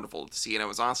so wonderful to see, and I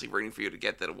was honestly rooting for you to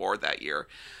get that award that year.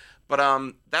 But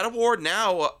that award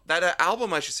now, that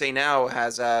album, I should say now,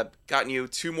 has gotten you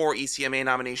 2 more ECMA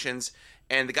nominations,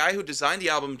 and the guy who designed the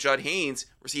album, Judd Haynes,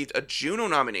 received a Juno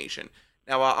nomination.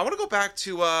 Now, I want to go back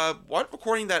to what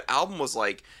recording that album was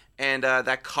like, and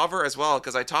that cover as well,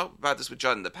 because I talked about this with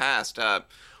Judd in the past.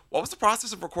 What was the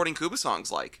process of recording Kuba Songs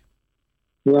like?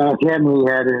 Yeah, again, we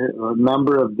had a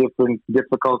number of different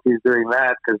difficulties during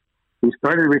that, because we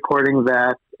started recording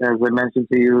that, as I mentioned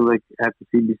to you, like at the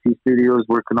CBC studios,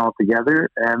 working all together.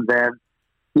 And then,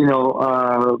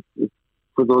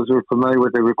 for those who are familiar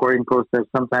with the recording process,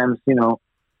 sometimes,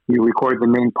 you record the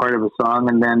main part of a song,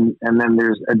 and then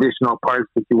there's additional parts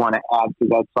that you want to add to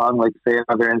that song, like say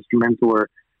another instrument or,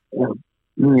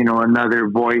 another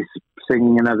voice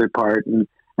singing another part. And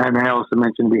I also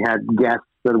mentioned we had guests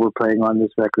that were playing on this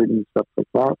record and stuff like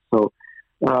that. So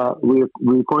we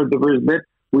recorded the first bit.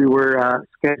 We were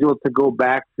scheduled to go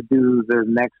back to do the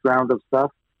next round of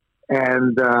stuff.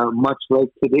 And much like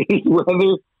today's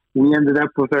weather, we ended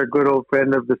up with our good old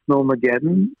friend of the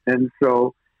Snowmageddon. And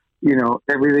so,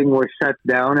 everything was shut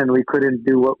down and we couldn't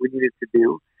do what we needed to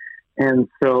do. And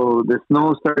so the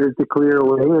snow started to clear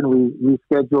away, and we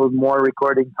scheduled more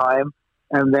recording time.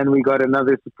 And then we got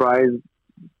another surprise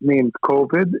named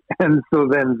COVID. And so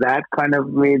then that kind of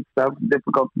made stuff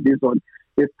difficult to do. So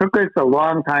it took us a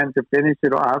long time to finish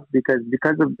it off because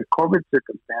of the COVID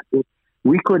circumstances,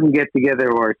 we couldn't get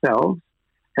together ourselves.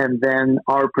 And then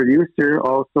our producer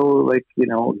also,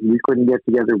 we couldn't get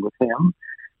together with him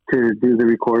to do the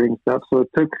recording stuff. So it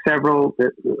took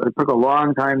a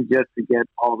long time just to get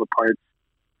all the parts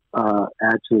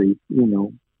actually,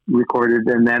 recorded.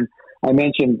 And then I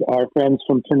mentioned our friends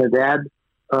from Trinidad,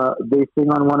 they sing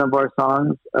on one of our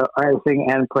songs. I sing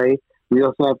and play. We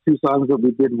also have 2 songs that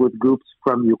we did with groups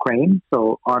from Ukraine.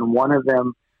 So on one of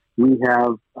them, we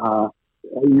have,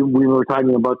 we were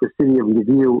talking about the city of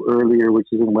Lviv earlier, which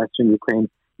is in Western Ukraine.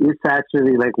 It's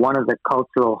actually like one of the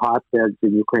cultural hotbeds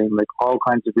in Ukraine, like all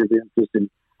kinds of really interesting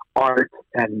art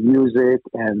and music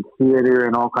and theater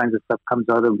and all kinds of stuff comes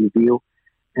out of Lviv.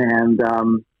 And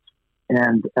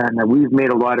we've made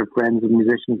a lot of friends and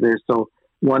musicians there. So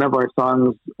one of our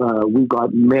songs, we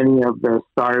got many of the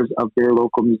stars of their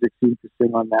local music scene to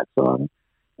sing on that song.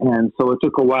 And so it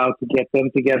took a while to get them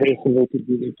together so they could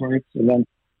do their parts. And then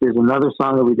there's another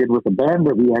song that we did with a band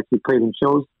that we actually played in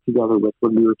shows together with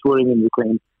when we were touring in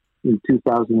Ukraine in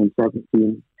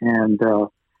 2017. And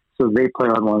so they play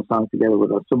on one song together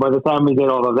with us. So by the time we did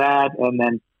all of that and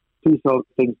then piece all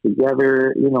things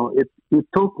together, it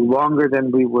took longer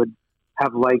than we would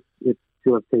have liked it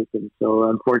to have taken. So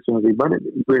unfortunately, but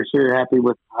we're sure happy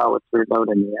with how it turned out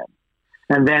in the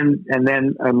end. And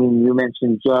then, I mean, you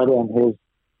mentioned Judd and his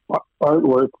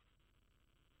artwork,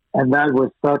 and that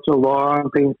was such a long,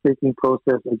 painstaking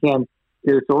process. Again,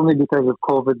 it's only because of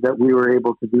COVID that we were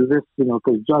able to do this,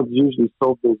 because Judd's usually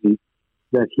so busy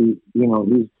that he's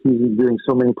doing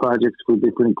so many projects for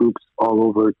different groups all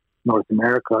over North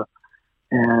America.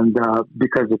 And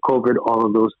because of COVID, all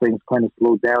of those things kind of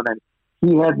slowed down. And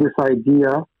he had this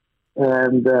idea,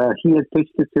 and he had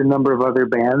pitched it to a number of other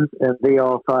bands, and they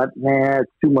all thought, nah,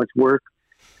 it's too much work.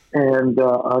 And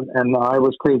I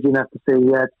was crazy enough to say,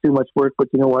 yeah, it's too much work, but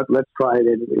you know what? Let's try it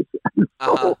anyways.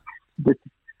 So,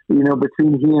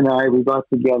 between he and I, we got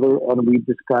together and we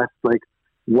discussed like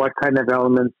what kind of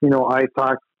elements. I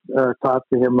talked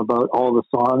to him about all the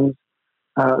songs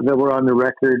that were on the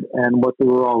record and what they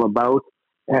were all about,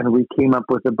 and we came up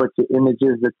with a bunch of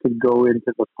images that could go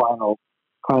into the final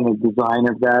kind of design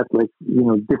of that. Like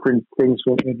different things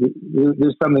from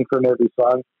there's something from every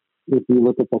song if you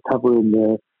look at the cover in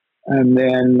there. And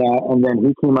then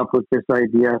he came up with this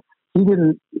idea.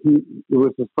 It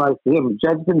was a surprise to him.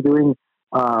 Judd's been doing,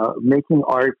 making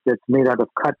art that's made out of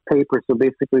cut paper. So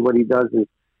basically what he does is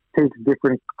takes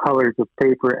different colors of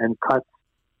paper and cuts,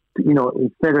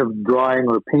 instead of drawing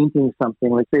or painting something,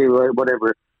 like say, whatever,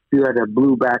 if you had a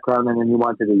blue background and then you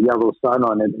wanted a yellow sun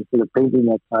on it, instead of painting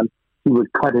that sun, he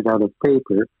would cut it out of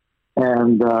paper.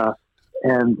 And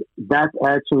that's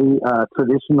actually a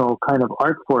traditional kind of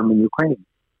art form in Ukraine.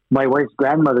 My wife's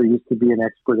grandmother used to be an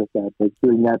expert at that, like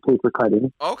doing that paper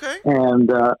cutting. Okay. And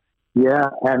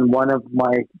and one of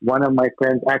my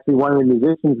friends, actually one of the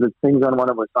musicians that sings on one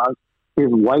of our songs, his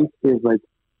wife is like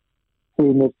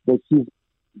famous that she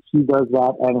does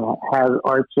that and has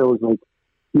art shows like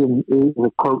she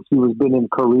was been in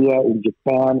Korea, in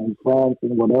Japan, in France,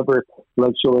 and whatever,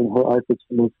 like showing her art that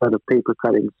she makes out of paper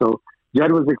cutting. So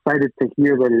Judd was excited to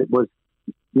hear that it was,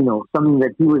 something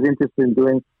that he was interested in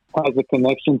doing, has a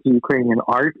connection to Ukrainian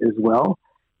art as well.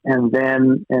 And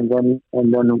then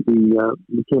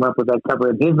we came up with that cover.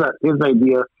 And his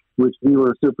idea, which we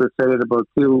were super excited about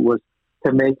too, was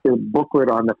to make the booklet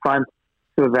on the front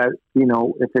so that,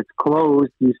 if it's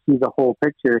closed, you see the whole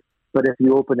picture. But if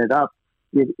you open it up,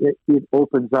 it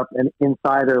opens up, and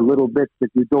inside are little bits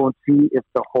that you don't see if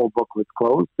the whole booklet's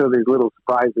closed. So there's little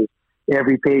surprises.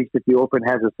 Every page that you open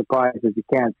has a surprise that you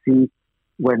can't see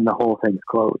when the whole thing's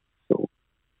closed. So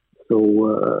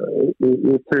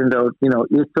it turned out,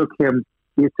 it took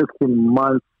him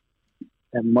months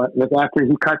and months. Like after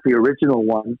he cut the original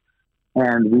one,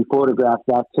 and we photographed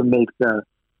that to make the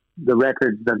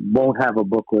records that won't have a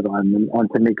booklet on them, and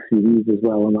to make CDs as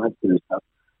well and that sort of stuff.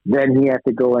 Then he had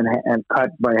to go and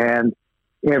cut by hand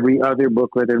every other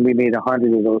booklet, and we made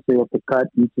 100 of those. So you have to cut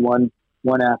each one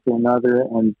after another,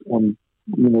 and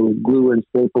glue and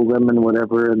staple them and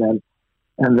whatever,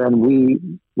 and then we,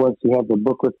 once we had the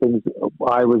booklet things,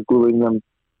 I was gluing them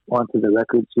onto the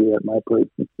records here at my place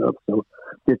and stuff. So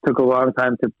it took a long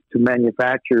time to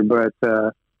manufacture, but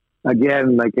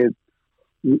again, like as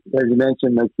you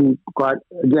mentioned, like he got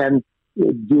again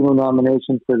Juno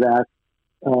nomination for that.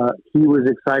 He was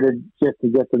excited just to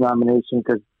get the nomination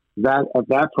because that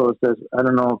process. I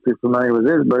don't know if you're familiar with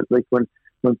this, but like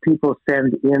when people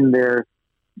send in their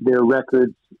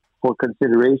records for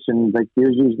consideration, like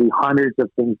there's usually hundreds of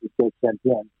things that get sent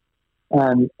in,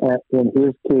 and in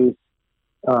his case,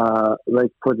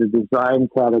 like for the design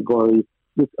category,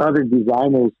 it's other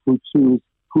designers who choose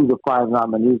who the 5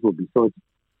 nominees will be. So it's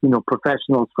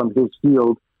professionals from his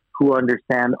field who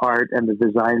understand art and the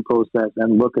design process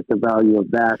and look at the value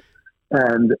of that,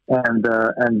 and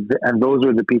those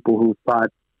are the people who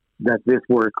thought that this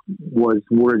work was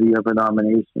worthy of a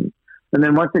nomination. And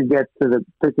then once it gets to the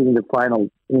picking the final,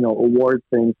 award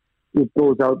thing, it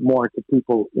goes out more to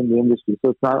people in the industry.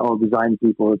 So it's not all design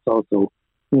people; it's also,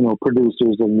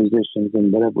 producers and musicians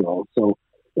and whatever else. So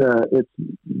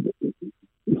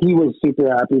he was super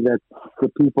happy that the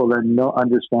people that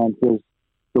understand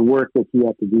the work that he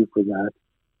had to do for that,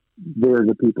 they're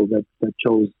the people that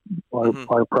chose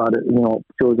our product,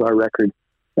 chose our record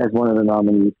as one of the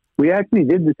nominees. We actually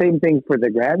did the same thing for the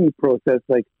Grammy process,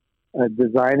 like a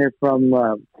designer from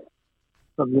the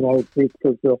United States,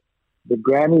 because the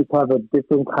Grammys have a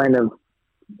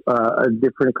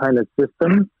different kind of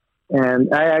system.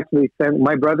 And I actually sent,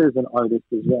 my brother's an artist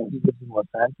as well. He lives in Los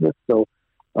Angeles. So,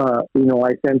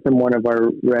 I sent him one of our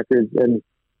records and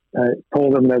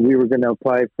told him that we were going to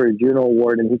apply for a Juno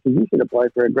Award. And he said, you should apply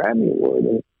for a Grammy Award.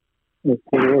 And I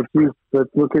said, well, geez, let's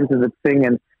look into the thing.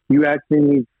 And you actually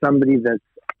need somebody that's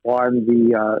on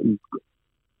the,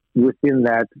 within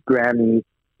that Grammy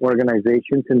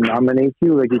organization to nominate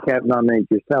you. Like, you can't nominate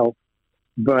yourself.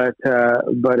 But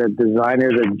a designer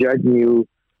that judged you,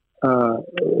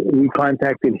 we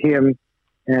contacted him,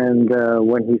 and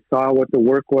when he saw what the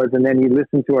work was, and then he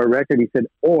listened to our record, he said,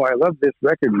 "Oh, I love this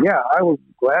record. Yeah, I will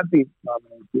gladly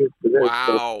nominate you for this."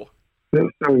 Wow.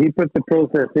 So he put the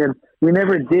process in. We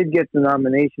never did get the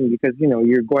nomination because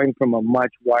you're going from a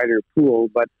much wider pool,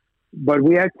 but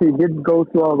we actually did go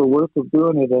through all the work of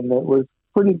doing it, and it was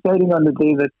pretty exciting on the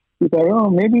day that we thought, "Oh,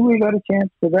 maybe we got a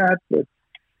chance for that." But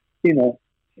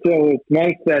so it's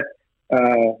nice that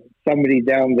somebody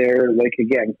down there, like,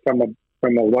 again, from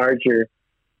a larger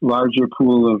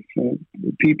pool of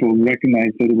people,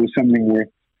 recognized that it was something worth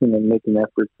making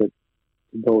efforts to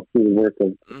go through the work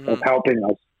of helping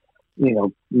us,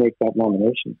 make that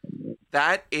nomination.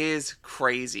 That is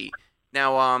crazy.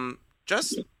 Now,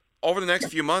 just over the next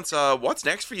few months, what's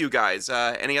next for you guys?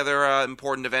 Any other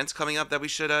important events coming up that we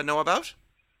should know about?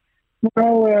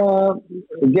 Well,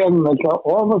 again, like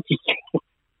all of us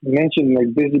mentioned,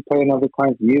 like, busy playing other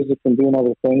kinds of music and doing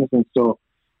other things, and so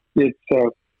it's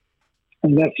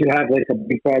unless you have like a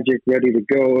big project ready to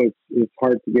go, it's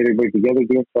hard to get everybody together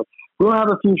doing stuff. We'll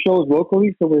have a few shows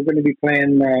locally, so we're going to be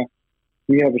playing.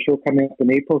 We have a show coming up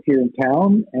in April here in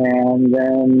town, and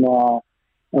then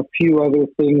a few other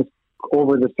things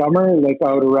over the summer, like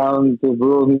out around the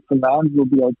rural Newfoundland. We'll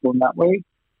be out going that way,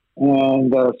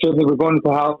 and certainly we're going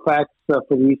to Halifax for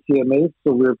the ECMAs,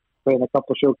 so we're playing a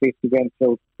couple showcase events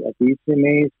out at the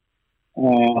ECMAs,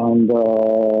 and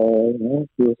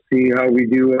we'll see how we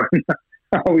do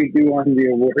on the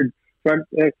award front.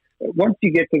 Once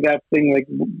you get to that thing, like,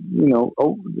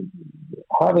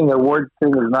 having an award thing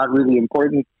is not really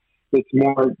important. It's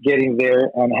more getting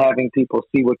there and having people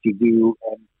see what you do,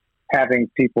 and having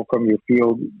people from your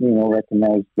field,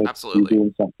 recognize that Absolutely. you're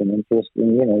doing something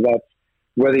interesting. That's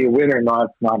whether you win or not,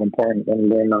 it's not important,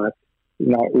 and they're not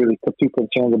really too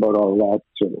concerned about all that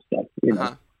sort of stuff.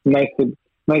 Nice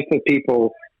that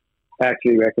people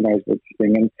actually recognize what you're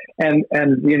doing, and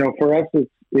for us,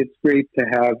 it's great to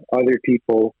have other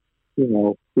people,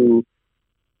 who,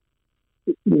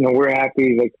 we're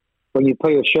happy. Like, when you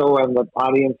play a show and the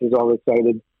audience is all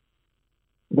excited,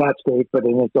 that's great. But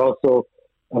then it's also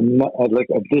like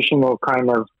additional kind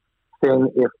of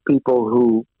thing if people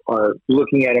who are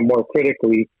looking at it more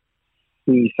critically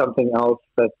see something else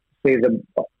that, say,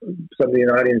 somebody in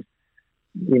the audience,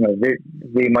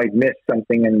 they might miss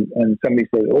something, and somebody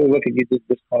says, "Oh, look at you did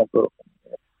this kind of book."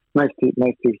 Nice to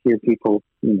hear people,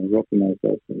 recognize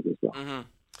those things as well. Mm-hmm.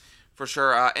 For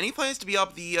sure. Any plans to be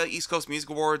up the East Coast Music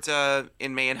Awards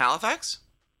in May in Halifax?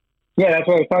 Yeah, that's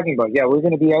what I was talking about. Yeah, we're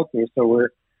going to be out there. So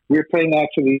we're playing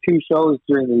actually 2 shows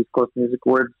during the East Coast Music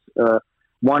Awards.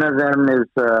 One of them is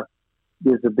a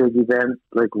big event,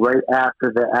 like right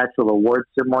after the actual award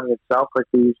ceremony itself. Like,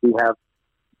 they usually have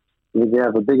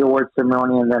a big award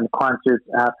ceremony and then concerts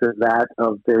after that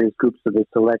of various groups. So they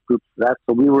select groups for that.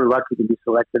 So we were lucky to be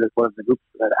selected as one of the groups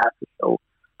for that after show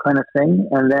kind of thing.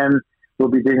 And then we'll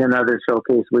be doing another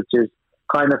showcase, which is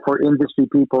kind of for industry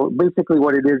people. Basically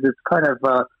what it is, it's kind of,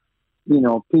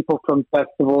 people from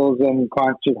festivals and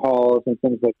concert halls and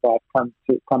things like that come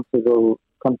to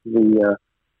the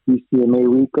ECMA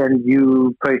week, and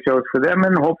you play shows for them,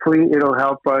 and hopefully it'll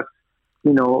help us,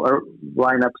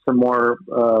 line up some more,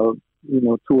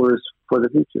 tours for the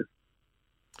future.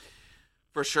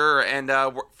 For sure. And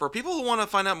for people who want to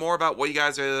find out more about what you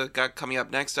guys got coming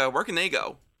up next, where can they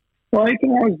go? Well, you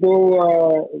can always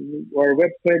go, our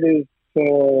website is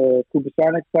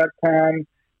kubasonics.com.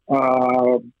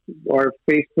 Our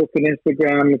Facebook and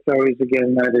Instagram, it's always,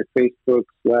 again, either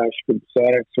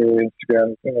Facebook/Kubasonics or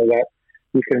Instagram, that.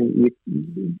 You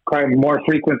kind of more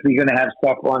frequently going to have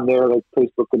stuff on there like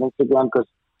Facebook and Instagram, because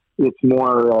it's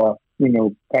more,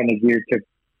 kind of geared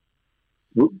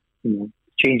to,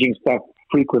 changing stuff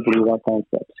frequently, that kind of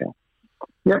stuff. So,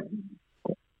 yep.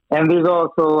 And there's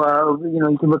also,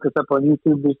 you can look us up on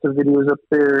YouTube. There's some videos up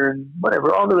there and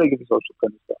whatever, all the regular social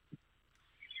kind of stuff.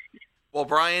 Well,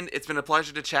 Brian, it's been a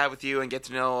pleasure to chat with you and get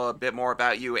to know a bit more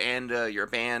about you and your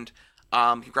band.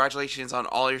 Congratulations on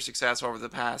all your success over the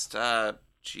past,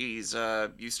 you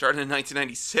started in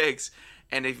 1996,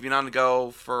 and you've been on the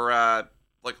go for,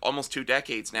 almost 2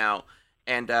 decades now.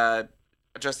 And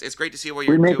just it's great to see what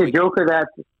We you're make doing. a joke of that.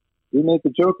 We make a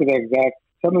joke of that, Zach.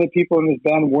 Some of the people in this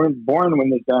band weren't born when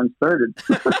this band started.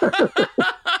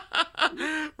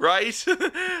 Right?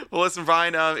 Well, listen,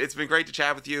 Brian, it's been great to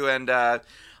chat with you, and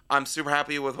I'm super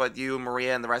happy with what you,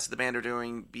 Maria, and the rest of the band are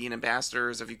doing, being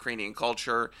ambassadors of Ukrainian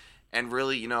culture, and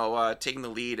really, taking the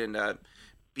lead and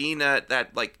being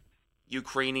that like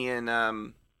Ukrainian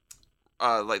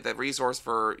like that resource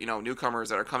for newcomers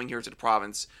that are coming here to the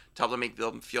province to help them make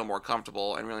them feel more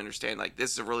comfortable and really understand like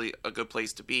this is really a good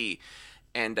place to be.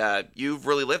 And you've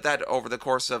really lived that over the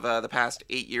course of the past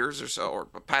 8 years or so, or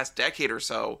past decade or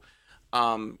so,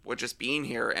 with just being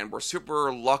here. And we're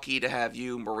super lucky to have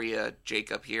you, Maria,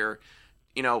 Jacob here,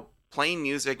 playing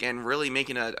music and really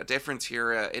making a difference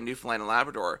here in Newfoundland and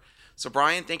Labrador. So,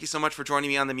 Brian, thank you so much for joining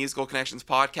me on the Musical Connections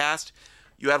podcast.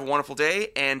 You have a wonderful day,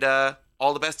 and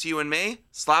all the best to you in May.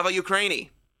 Slava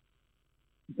Ukraini.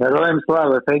 Heroim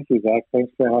Slava. Thank you, Zach.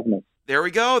 Thanks for having us. There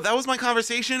we go. That was my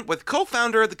conversation with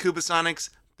co-founder of the Kubasonics,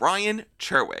 Brian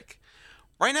Cherwick.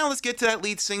 Right now, let's get to that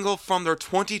lead single from their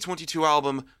 2022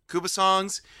 album, Kuba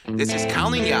Songs. This is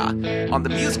Kalinya on the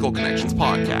Musical Connections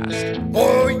podcast.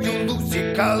 Oh, you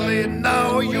Lucy Kalina,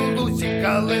 oh, you Lucy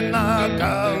Kalina,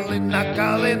 Kalina,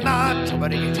 Kalina,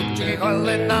 Chubarigi Chupchi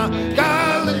Kalina,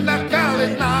 Kalina,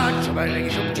 Kalina, Chubarigi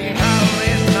Chupchi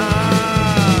Kalina.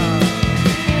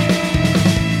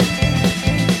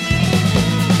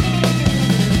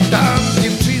 Там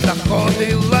дівчина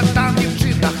ходила,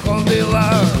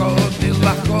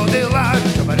 ходила,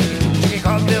 Чубарики Чубчики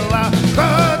ходила,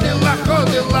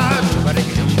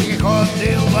 Чубарики Чубчики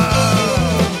ходила.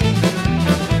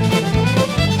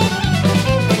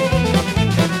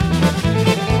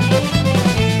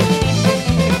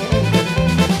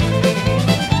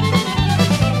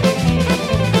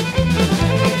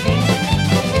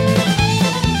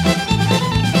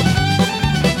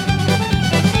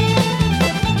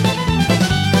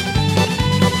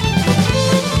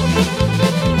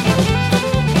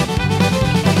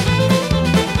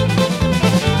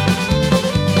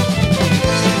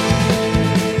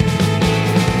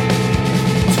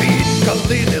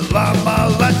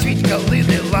 Ламала, цвіть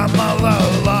калини, ламала,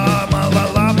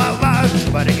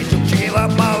 Чубарики Чубчики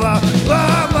ламала,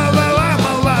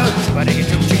 Чубарики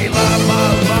Чубчики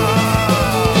ламала.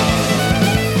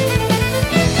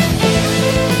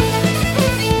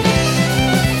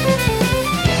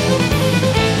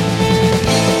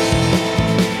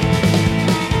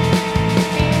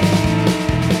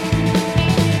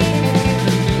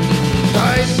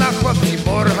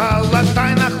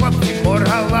 Тайна хлопці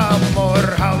моргала,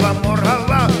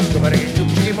 моргала, Чубарики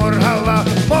Чубчики моргала,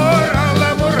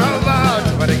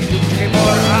 Чубарики Чубчики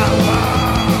моргала.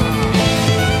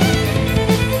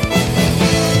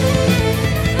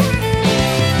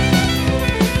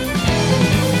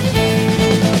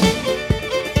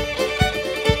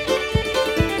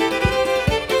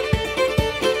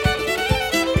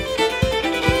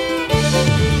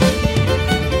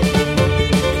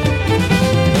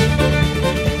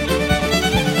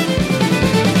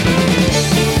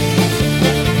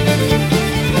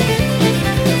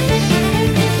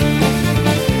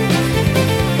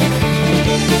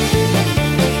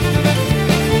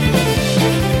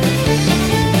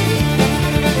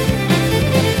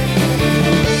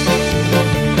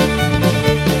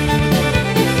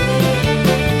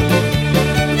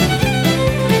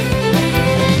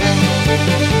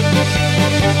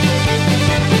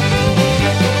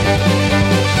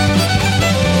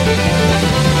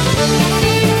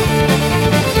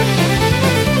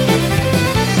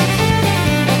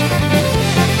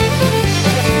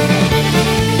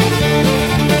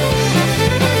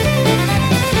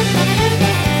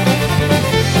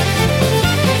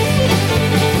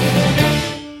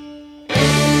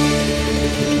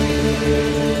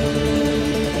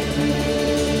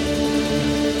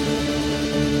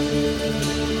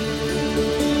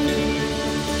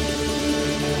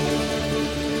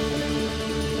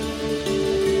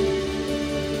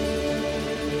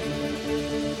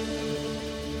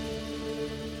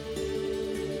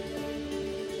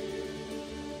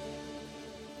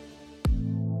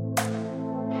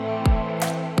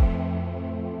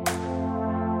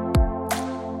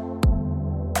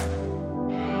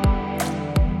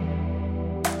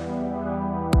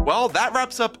 Well, that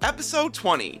wraps up episode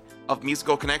 20 of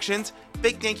Musical Connections.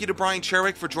 Big thank you to Brian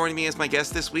Cherwick for joining me as my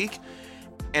guest this week.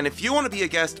 And if you want to be a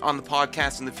guest on the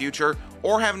podcast in the future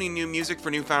or have any new music for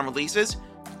newfound releases,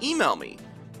 email me,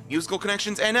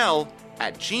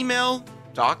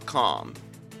 musicalconnectionsnl@gmail.com.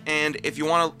 And if you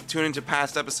want to tune into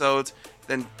past episodes,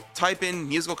 then type in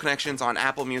Musical Connections on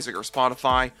Apple Music or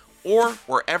Spotify or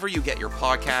wherever you get your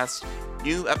podcasts.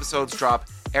 New episodes drop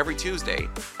every Tuesday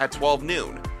at 12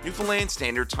 noon, Newfoundland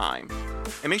Standard Time.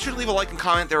 And make sure to leave a like and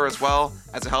comment there as well,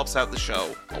 as it helps out the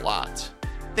show a lot.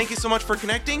 Thank you so much for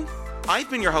connecting. I've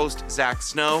been your host, Zach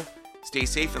Snow. Stay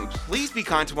safe and please be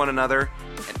kind to one another.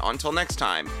 And until next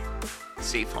time,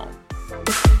 safe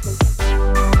home.